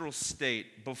natural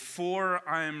state, before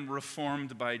I'm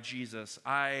reformed by Jesus,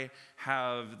 I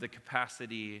have the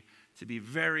capacity to be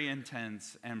very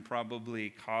intense and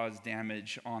probably cause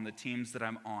damage on the teams that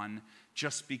I'm on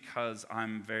just because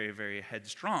I'm very, very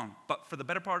headstrong. But for the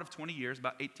better part of 20 years,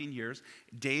 about 18 years,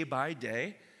 day by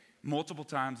day, multiple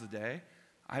times a day,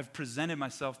 I've presented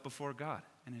myself before God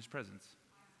in his presence.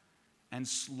 And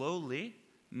slowly,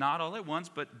 not all at once,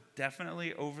 but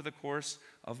definitely over the course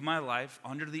of my life,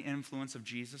 under the influence of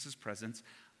Jesus' presence,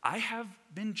 I have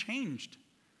been changed.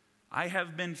 I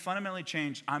have been fundamentally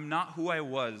changed. I'm not who I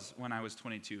was when I was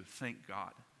 22, thank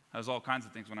God. I was all kinds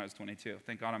of things when I was 22.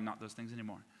 Thank God I'm not those things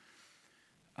anymore.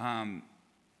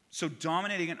 So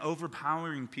dominating and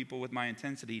overpowering people with my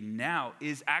intensity now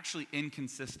is actually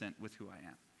inconsistent with who I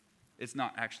am. It's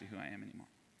not actually who I am anymore.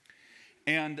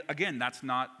 And again, that's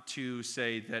not to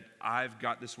say that I've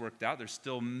got this worked out. There's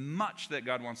still much that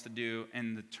God wants to do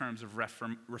in the terms of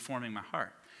reforming my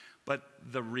heart. But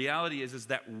the reality is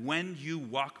that when you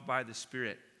walk by the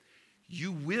Spirit,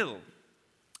 you will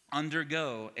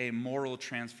undergo a moral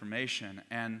transformation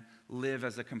and live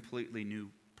as a completely new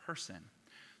person.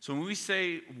 So when we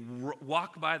say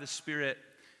walk by the Spirit,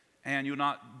 and you will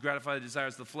not gratify the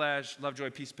desires of the flesh, love, joy,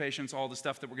 peace, patience, all the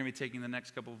stuff that we're going to be taking the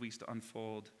next couple of weeks to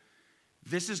unfold.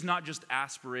 This is not just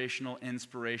aspirational,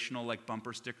 inspirational, like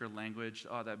bumper sticker language.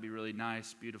 Oh, that'd be really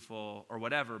nice, beautiful, or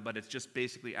whatever, but it's just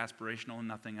basically aspirational and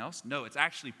nothing else. No, it's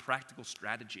actually practical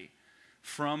strategy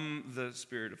from the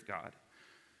Spirit of God.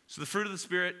 So the fruit of the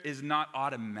Spirit is not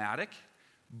automatic,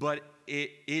 but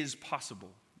it is possible.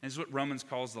 And this is what Romans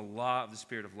calls the law of the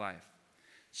Spirit of life.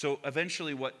 So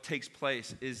eventually what takes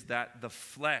place is that the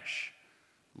flesh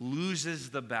loses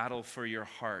the battle for your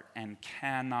heart and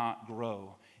cannot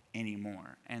grow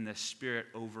anymore, and the Spirit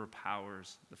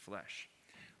overpowers the flesh.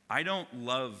 I don't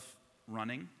love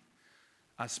running,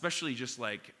 especially just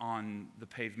like on the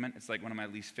pavement. It's like one of my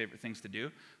least favorite things to do.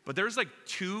 But there's like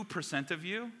 2% of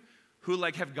you who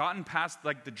like have gotten past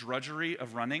like the drudgery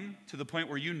of running to the point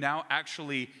where you now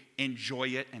actually enjoy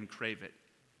it and crave it.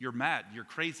 You're mad, you're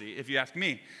crazy if you ask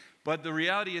me. But the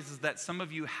reality is that some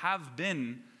of you have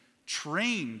been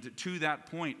trained to that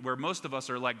point where most of us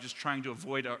are like just trying to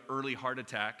avoid an early heart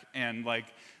attack and like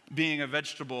being a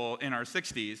vegetable in our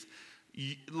 60s.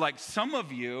 Like some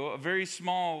of you, a very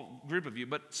small group of you,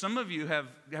 but some of you have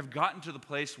gotten to the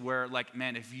place where like,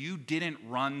 man, if you didn't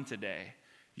run today,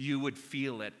 you would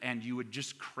feel it and you would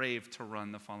just crave to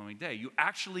run the following day. You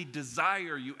actually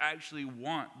desire, you actually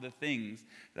want the things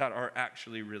that are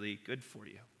actually really good for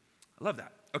you. I love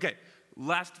that. Okay,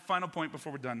 last final point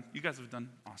before we're done. You guys have done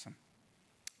awesome.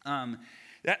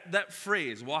 That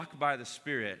phrase, walk by the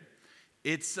Spirit,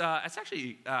 it's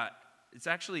actually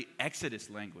Exodus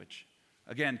language.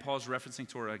 Again, Paul's referencing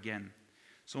Torah again.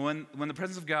 So when the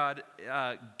presence of God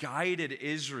guided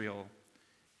Israel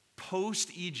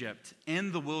post-Egypt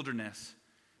in the wilderness,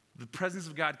 the presence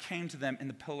of God came to them in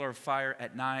the pillar of fire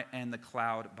at night and the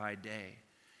cloud by day.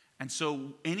 And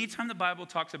so anytime the Bible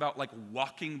talks about like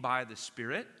walking by the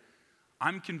Spirit,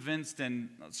 I'm convinced, and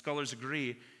scholars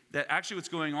agree, that actually what's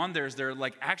going on there is they're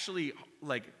like actually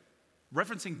like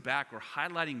referencing back or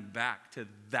highlighting back to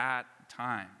that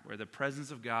time where the presence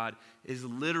of God is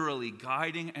literally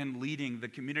guiding and leading the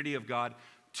community of God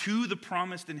to the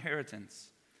promised inheritance.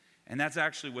 And that's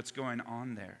actually what's going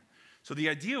on there. So the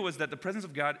idea was that the presence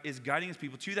of God is guiding his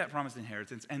people to that promised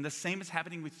inheritance, and the same is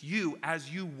happening with you as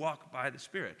you walk by the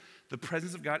Spirit. The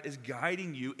presence of God is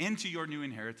guiding you into your new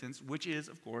inheritance, which is,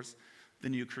 of course, the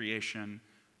new creation,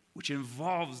 which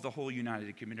involves the whole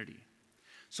united community.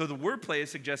 So the wordplay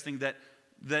is suggesting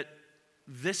that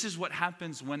this is what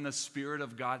happens when the Spirit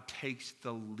of God takes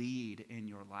the lead in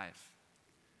your life.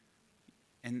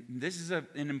 And this is an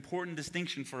important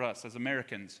distinction for us as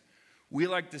Americans. We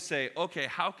like to say, okay,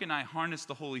 how can I harness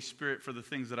the Holy Spirit for the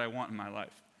things that I want in my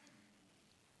life?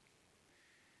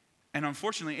 And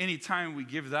unfortunately, anytime we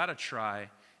give that a try,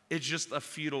 it's just a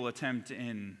futile attempt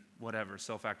in whatever,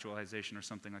 self-actualization or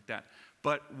something like that.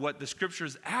 But what the Scripture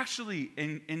is actually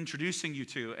introducing you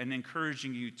to and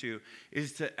encouraging you to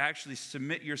is to actually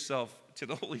submit yourself to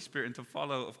the Holy Spirit and to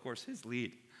follow, of course, his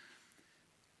lead.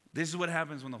 This is what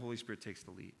happens when the Holy Spirit takes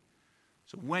the lead.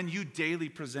 So when you daily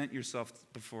present yourself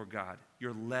before God,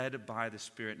 you're led by the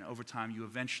Spirit, and over time you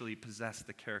eventually possess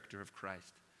the character of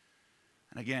Christ.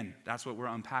 And again, that's what we're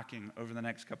unpacking over the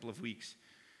next couple of weeks.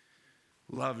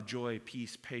 Love, joy,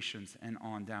 peace, patience, and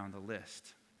on down the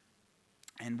list.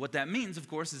 And what that means, of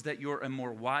course, is that you're a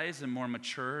more wise and more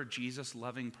mature,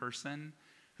 Jesus-loving person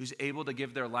who's able to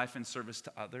give their life in service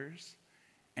to others.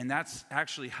 And that's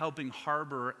actually helping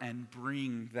harbor and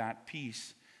bring that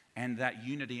peace and that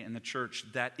unity in the church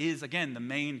that is, again, the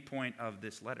main point of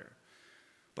this letter.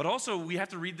 But also, we have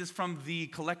to read this from the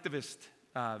collectivist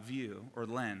view or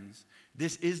lens.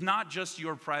 This is not just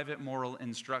your private moral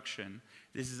instruction.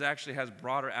 This actually has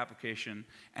broader application,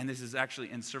 and this is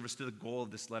actually in service to the goal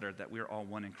of this letter, that we are all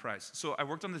one in Christ. So I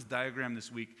worked on this diagram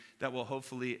this week that will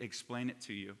hopefully explain it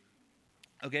to you.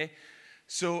 Okay?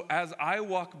 So as I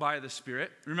walk by the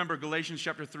Spirit, remember Galatians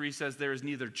chapter 3 says there is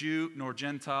neither Jew nor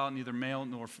Gentile, neither male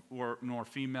nor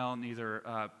female,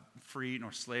 neither free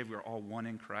nor slave. We are all one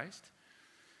in Christ.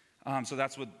 So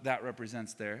that's what that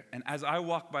represents there. And as I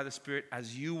walk by the Spirit,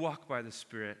 as you walk by the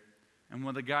Spirit, and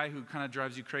when the guy who kind of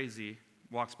drives you crazy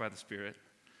walks by the Spirit,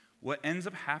 what ends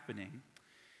up happening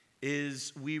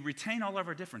is we retain all of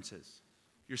our differences.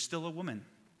 You're still a woman.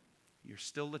 You're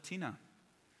still Latina.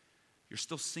 You're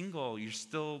still single, you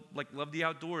still like love the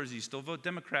outdoors, you still vote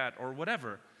Democrat or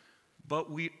whatever.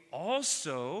 But we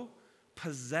also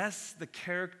possess the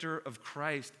character of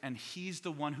Christ, and he's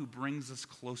the one who brings us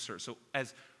closer. So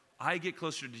as I get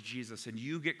closer to Jesus and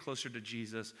you get closer to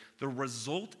Jesus, the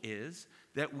result is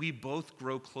that we both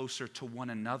grow closer to one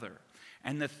another.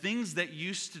 And the things that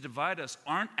used to divide us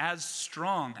aren't as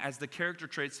strong as the character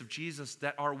traits of Jesus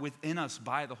that are within us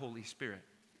by the Holy Spirit.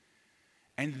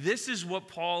 And this is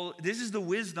the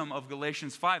wisdom of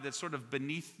Galatians 5 that's sort of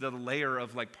beneath the layer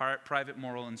of like private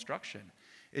moral instruction,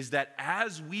 is that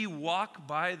as we walk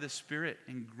by the Spirit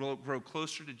and grow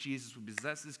closer to Jesus, we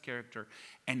possess his character,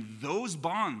 and those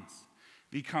bonds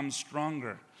become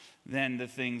stronger than the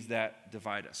things that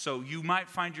divide us. So you might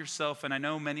find yourself, and I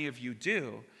know many of you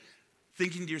do,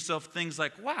 thinking to yourself things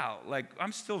like, wow, like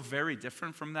I'm still very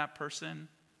different from that person.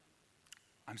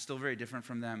 I'm still very different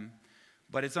from them.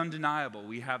 But it's undeniable.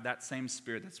 We have that same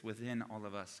Spirit that's within all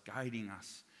of us, guiding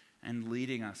us and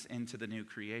leading us into the new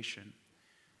creation.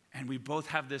 And we both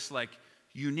have this like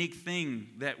unique thing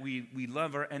that we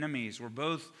love our enemies. We're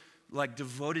both like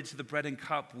devoted to the bread and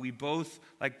cup. We both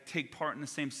like take part in the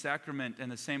same sacrament and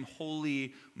the same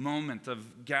holy moment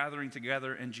of gathering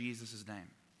together in Jesus' name.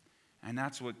 And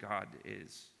that's what God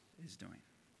is doing.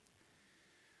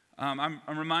 I'm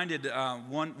reminded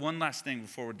one last thing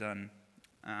before we're done.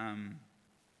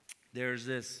 there's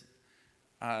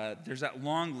that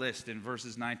long list in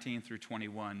verses 19 through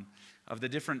 21 of the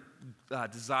different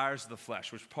desires of the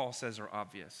flesh, which Paul says are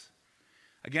obvious.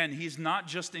 Again, he's not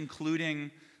just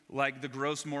including like the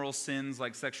gross moral sins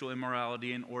like sexual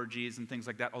immorality and orgies and things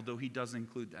like that, although he does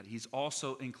include that. He's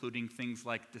also including things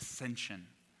like dissension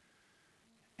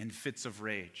and fits of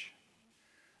rage.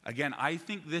 Again, I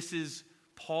think this is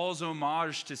Paul's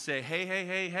homage to say,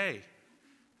 hey,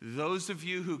 those of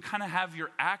you who kind of have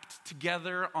your act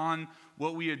together on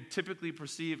what we would typically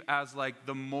perceive as like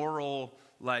the moral,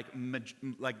 like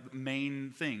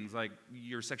main things, like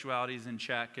your sexuality is in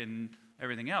check and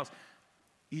everything else.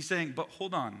 He's saying, but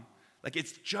hold on, like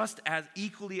it's just as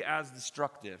equally as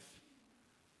destructive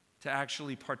to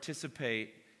actually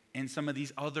participate in some of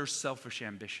these other selfish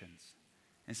ambitions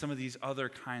and some of these other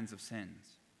kinds of sins.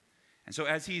 And so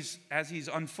as he's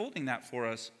unfolding that for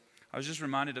us, I was just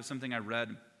reminded of something I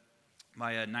read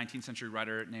by a 19th century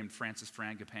writer named Francis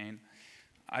Frangipane.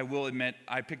 I will admit,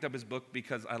 I picked up his book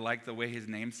because I like the way his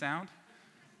name sounds,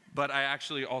 but I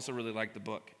actually also really like the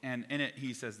book. And in it,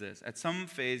 he says this: at some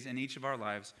phase in each of our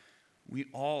lives, we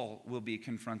all will be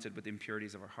confronted with the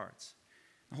impurities of our hearts.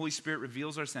 The Holy Spirit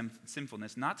reveals our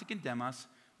sinfulness, not to condemn us,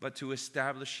 but to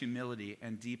establish humility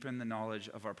and deepen the knowledge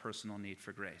of our personal need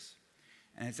for grace.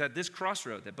 And it's at this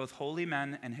crossroad that both holy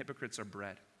men and hypocrites are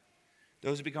bred.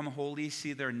 Those who become holy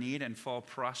see their need and fall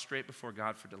prostrate before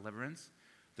God for deliverance.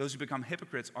 Those who become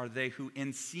hypocrites are they who,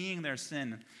 in seeing their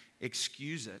sin,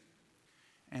 excuse it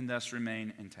and thus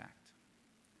remain intact.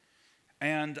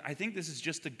 And I think this is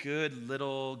just a good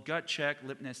little gut check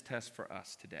litmus test for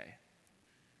us today.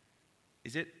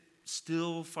 Is it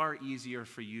still far easier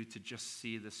for you to just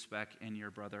see the speck in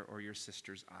your brother or your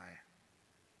sister's eye?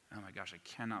 Oh my gosh, I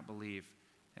cannot believe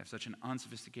they have such an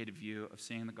unsophisticated view of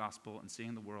seeing the gospel and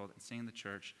seeing the world and seeing the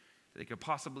church that they could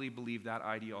possibly believe that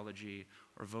ideology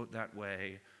or vote that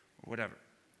way or whatever.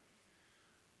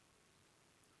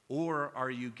 Or are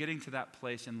you getting to that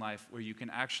place in life where you can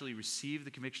actually receive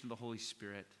the conviction of the Holy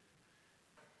Spirit?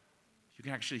 You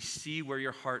can actually see where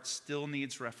your heart still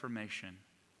needs reformation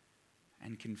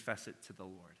and confess it to the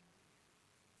Lord.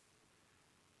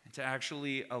 And to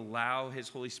actually allow his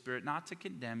Holy Spirit not to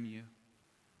condemn you.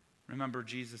 Remember,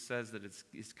 Jesus says that it's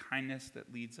his kindness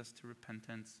that leads us to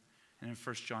repentance. And in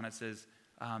 1 John it says,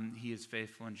 he is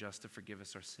faithful and just to forgive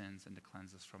us our sins and to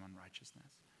cleanse us from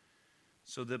unrighteousness.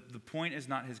 So the point is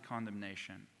not his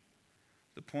condemnation.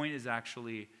 The point is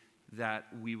actually that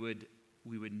we would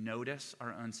notice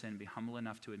our own sin, be humble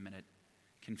enough to admit it,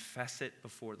 confess it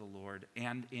before the Lord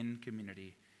and in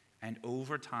community, and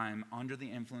over time, under the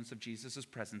influence of Jesus'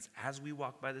 presence, as we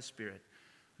walk by the Spirit,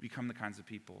 become the kinds of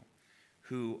people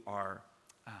who are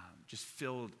just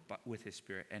filled with his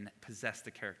Spirit and possess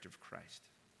the character of Christ.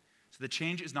 So the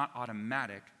change is not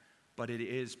automatic, but it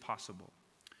is possible.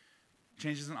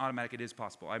 Change isn't automatic, it is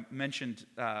possible. I mentioned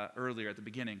earlier at the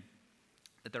beginning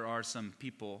that there are some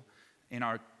people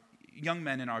young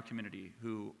men in our community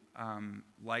who,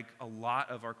 like a lot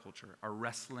of our culture, are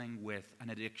wrestling with an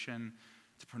addiction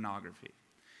to pornography.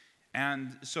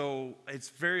 And so it's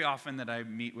very often that I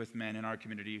meet with men in our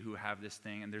community who have this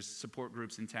thing, and there's support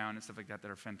groups in town and stuff like that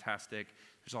that are fantastic.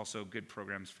 There's also good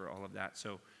programs for all of that.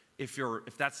 So if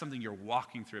that's something you're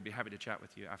walking through, I'd be happy to chat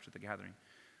with you after the gathering.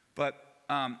 But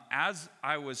as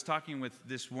I was talking with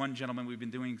this one gentleman, we've been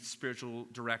doing spiritual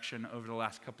direction over the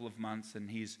last couple of months,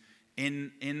 and he's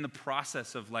in the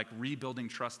process of like rebuilding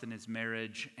trust in his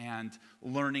marriage and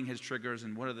learning his triggers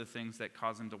and what are the things that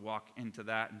cause him to walk into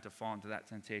that and to fall into that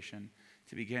temptation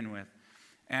to begin with.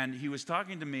 And he was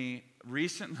talking to me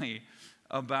recently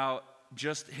about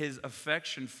just his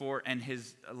affection for and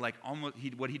his like almost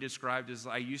what he described as,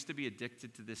 I used to be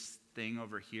addicted to this thing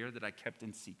over here that I kept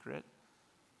in secret.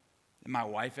 My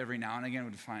wife every now and again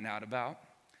would find out about.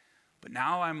 But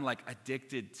now I'm like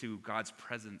addicted to God's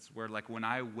presence, where like when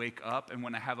I wake up and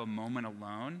when I have a moment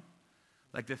alone,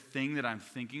 like the thing that I'm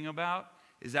thinking about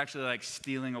is actually like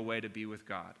stealing away to be with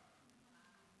God.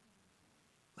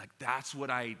 Like that's what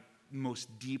I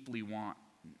most deeply want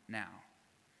now.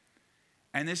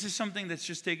 And this is something that's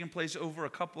just taken place over a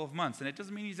couple of months. And it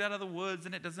doesn't mean he's out of the woods,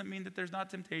 and it doesn't mean that there's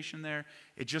not temptation there.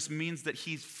 It just means that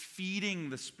he's feeding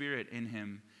the Spirit in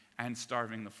him and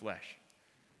starving the flesh,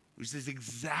 which is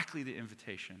exactly the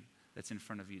invitation that's in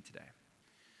front of you today.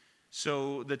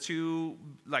 So the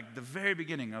very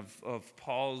beginning of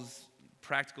Paul's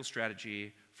practical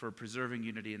strategy for preserving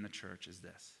unity in the church is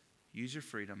this: use your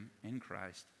freedom in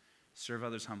Christ, serve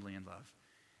others humbly in love,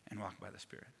 and walk by the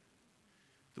Spirit.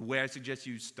 The way I suggest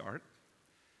you start,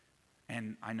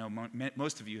 and I know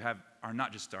most of you are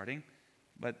not just starting,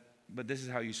 but this is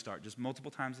how you start. Just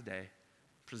multiple times a day,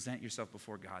 present yourself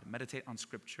before God. Meditate on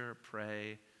Scripture,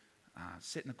 pray,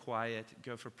 sit in the quiet,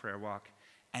 go for a prayer walk,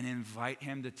 and invite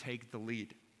him to take the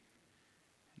lead.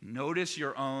 Notice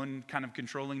your own kind of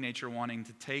controlling nature wanting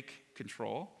to take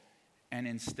control, and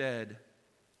instead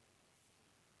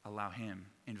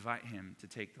invite him to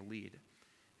take the lead,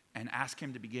 and ask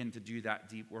him to begin to do that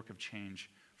deep work of change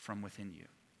from within you.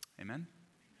 Amen?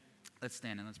 Let's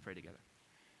stand and let's pray together.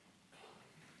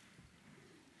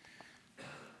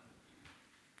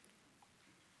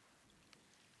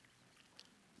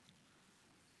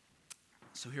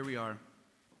 So here we are.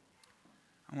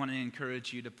 I want to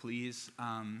encourage you to please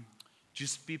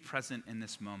just be present in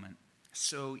this moment.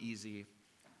 So easy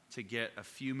to get a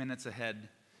few minutes ahead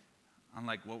on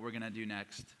like what we're going to do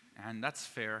next. And that's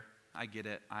fair. I get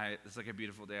it. It's like a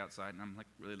beautiful day outside, and I'm like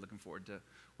really looking forward to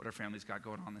what our family's got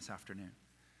going on this afternoon.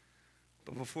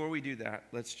 But before we do that,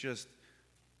 let's just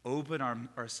open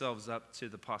ourselves up to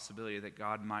the possibility that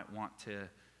God might want to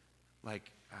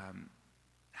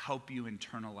help you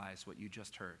internalize what you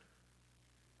just heard.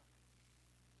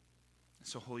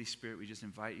 So Holy Spirit, we just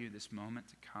invite you this moment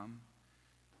to come.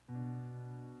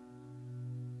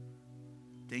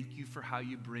 Thank you for how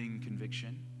you bring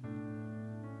conviction.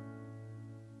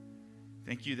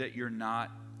 Thank you that you're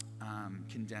not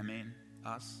condemning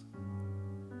us.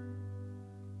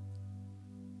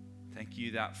 Thank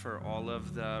you that for all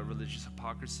of the religious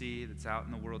hypocrisy that's out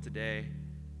in the world today,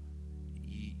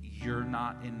 you're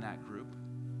not in that group.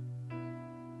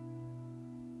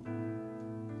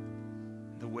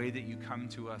 The way that you come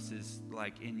to us is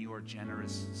like in your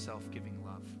generous, self-giving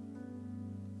love.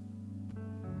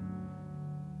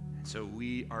 And so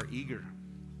we are eager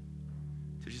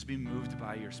to just be moved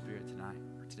by your Spirit tonight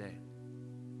or today.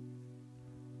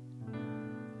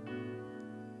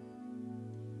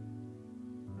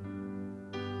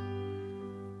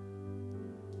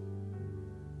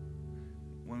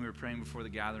 When we were praying before the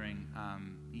gathering,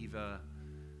 Eva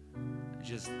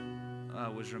just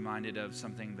was reminded of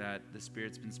something that the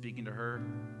Spirit's been speaking to her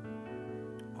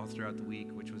all throughout the week,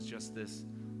 which was just this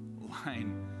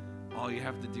line, all you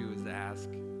have to do is ask.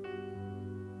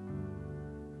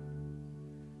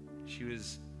 She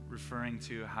was referring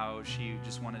to how she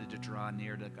just wanted to draw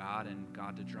near to God and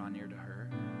God to draw near to her.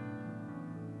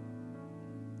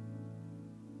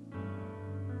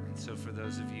 And so for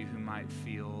those of you who might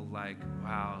feel like,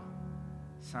 wow,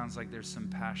 sounds like there's some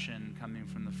passion coming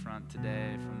from the front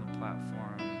today, from the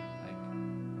platform, like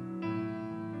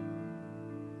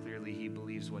clearly he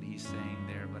believes what he's saying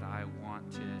there, but I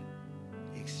want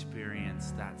to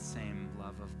experience that same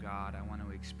love of God. I want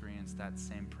to experience that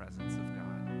same presence of God.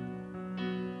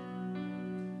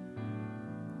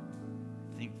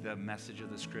 I think the message of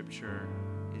the scripture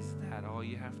is that all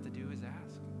you have to do is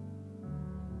ask.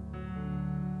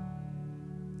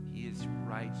 He is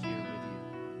right here with you.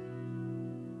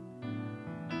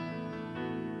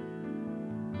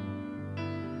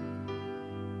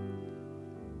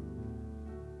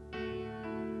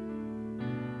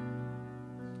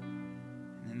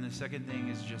 And then the second thing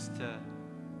is just to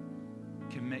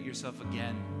commit yourself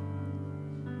again.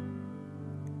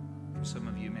 For some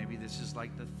of you, maybe this is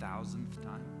like the 1,000th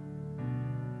time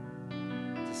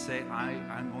to say,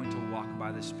 I'm going to walk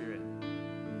by the Spirit,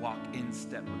 walk in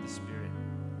step with the Spirit.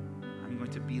 I'm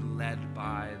going to be led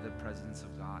by the presence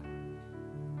of God.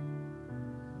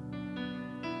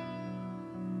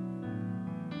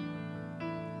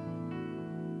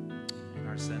 And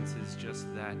our sense is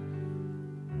just that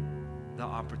the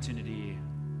opportunity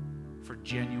for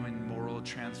genuine moral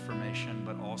transformation,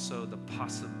 but also the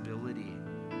possibility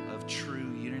of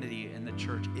true unity in the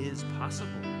church is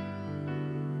possible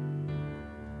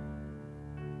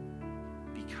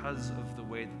because of the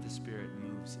way that the Spirit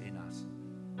moves in us.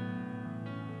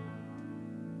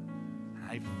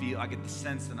 I get the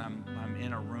sense that I'm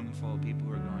in a room full of people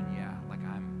who are going, yeah, like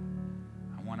I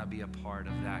want to be a part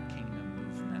of that kingdom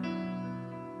movement.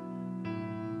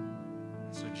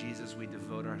 So Jesus, we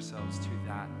devote ourselves to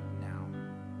that now.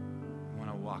 We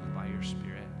want to walk by your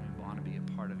Spirit. We want to be a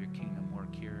part of your kingdom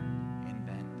work here in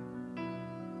Bend.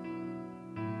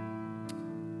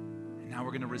 And now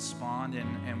we're going to respond,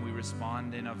 and we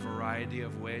respond in a variety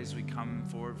of ways. We come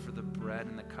forward for the bread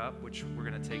and the cup, which we're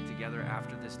going to take together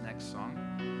after this next song.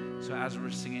 So as we're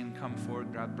singing, come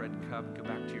forward, grab bread and cup, go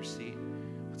back to your seat.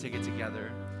 We'll take it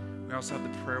together. We also have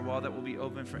the prayer wall that will be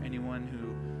open for anyone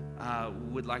who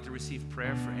would like to receive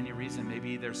prayer for any reason.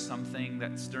 Maybe there's something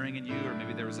that's stirring in you, or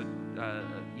maybe there was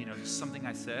something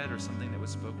I said or something that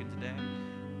was spoken today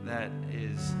that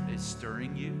is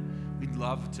stirring you. We'd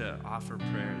love to offer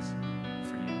prayers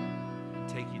for you and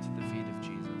take you to the feet of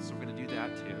Jesus. So we're going to do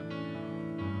that too.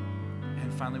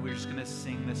 And finally, we're just going to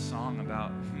sing this song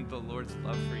about the Lord's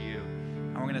love for you.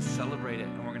 And we're going to celebrate it,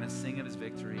 and we're going to sing of his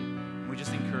victory. And we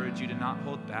just encourage you to not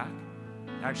hold back.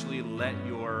 Actually let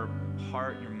your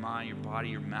heart, your mind, your body,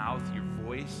 your mouth, your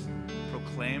voice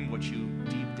proclaim what you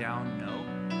deep down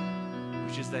know,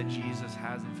 which is that Jesus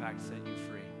has in fact set you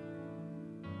free.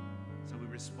 So we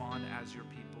respond as your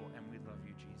people.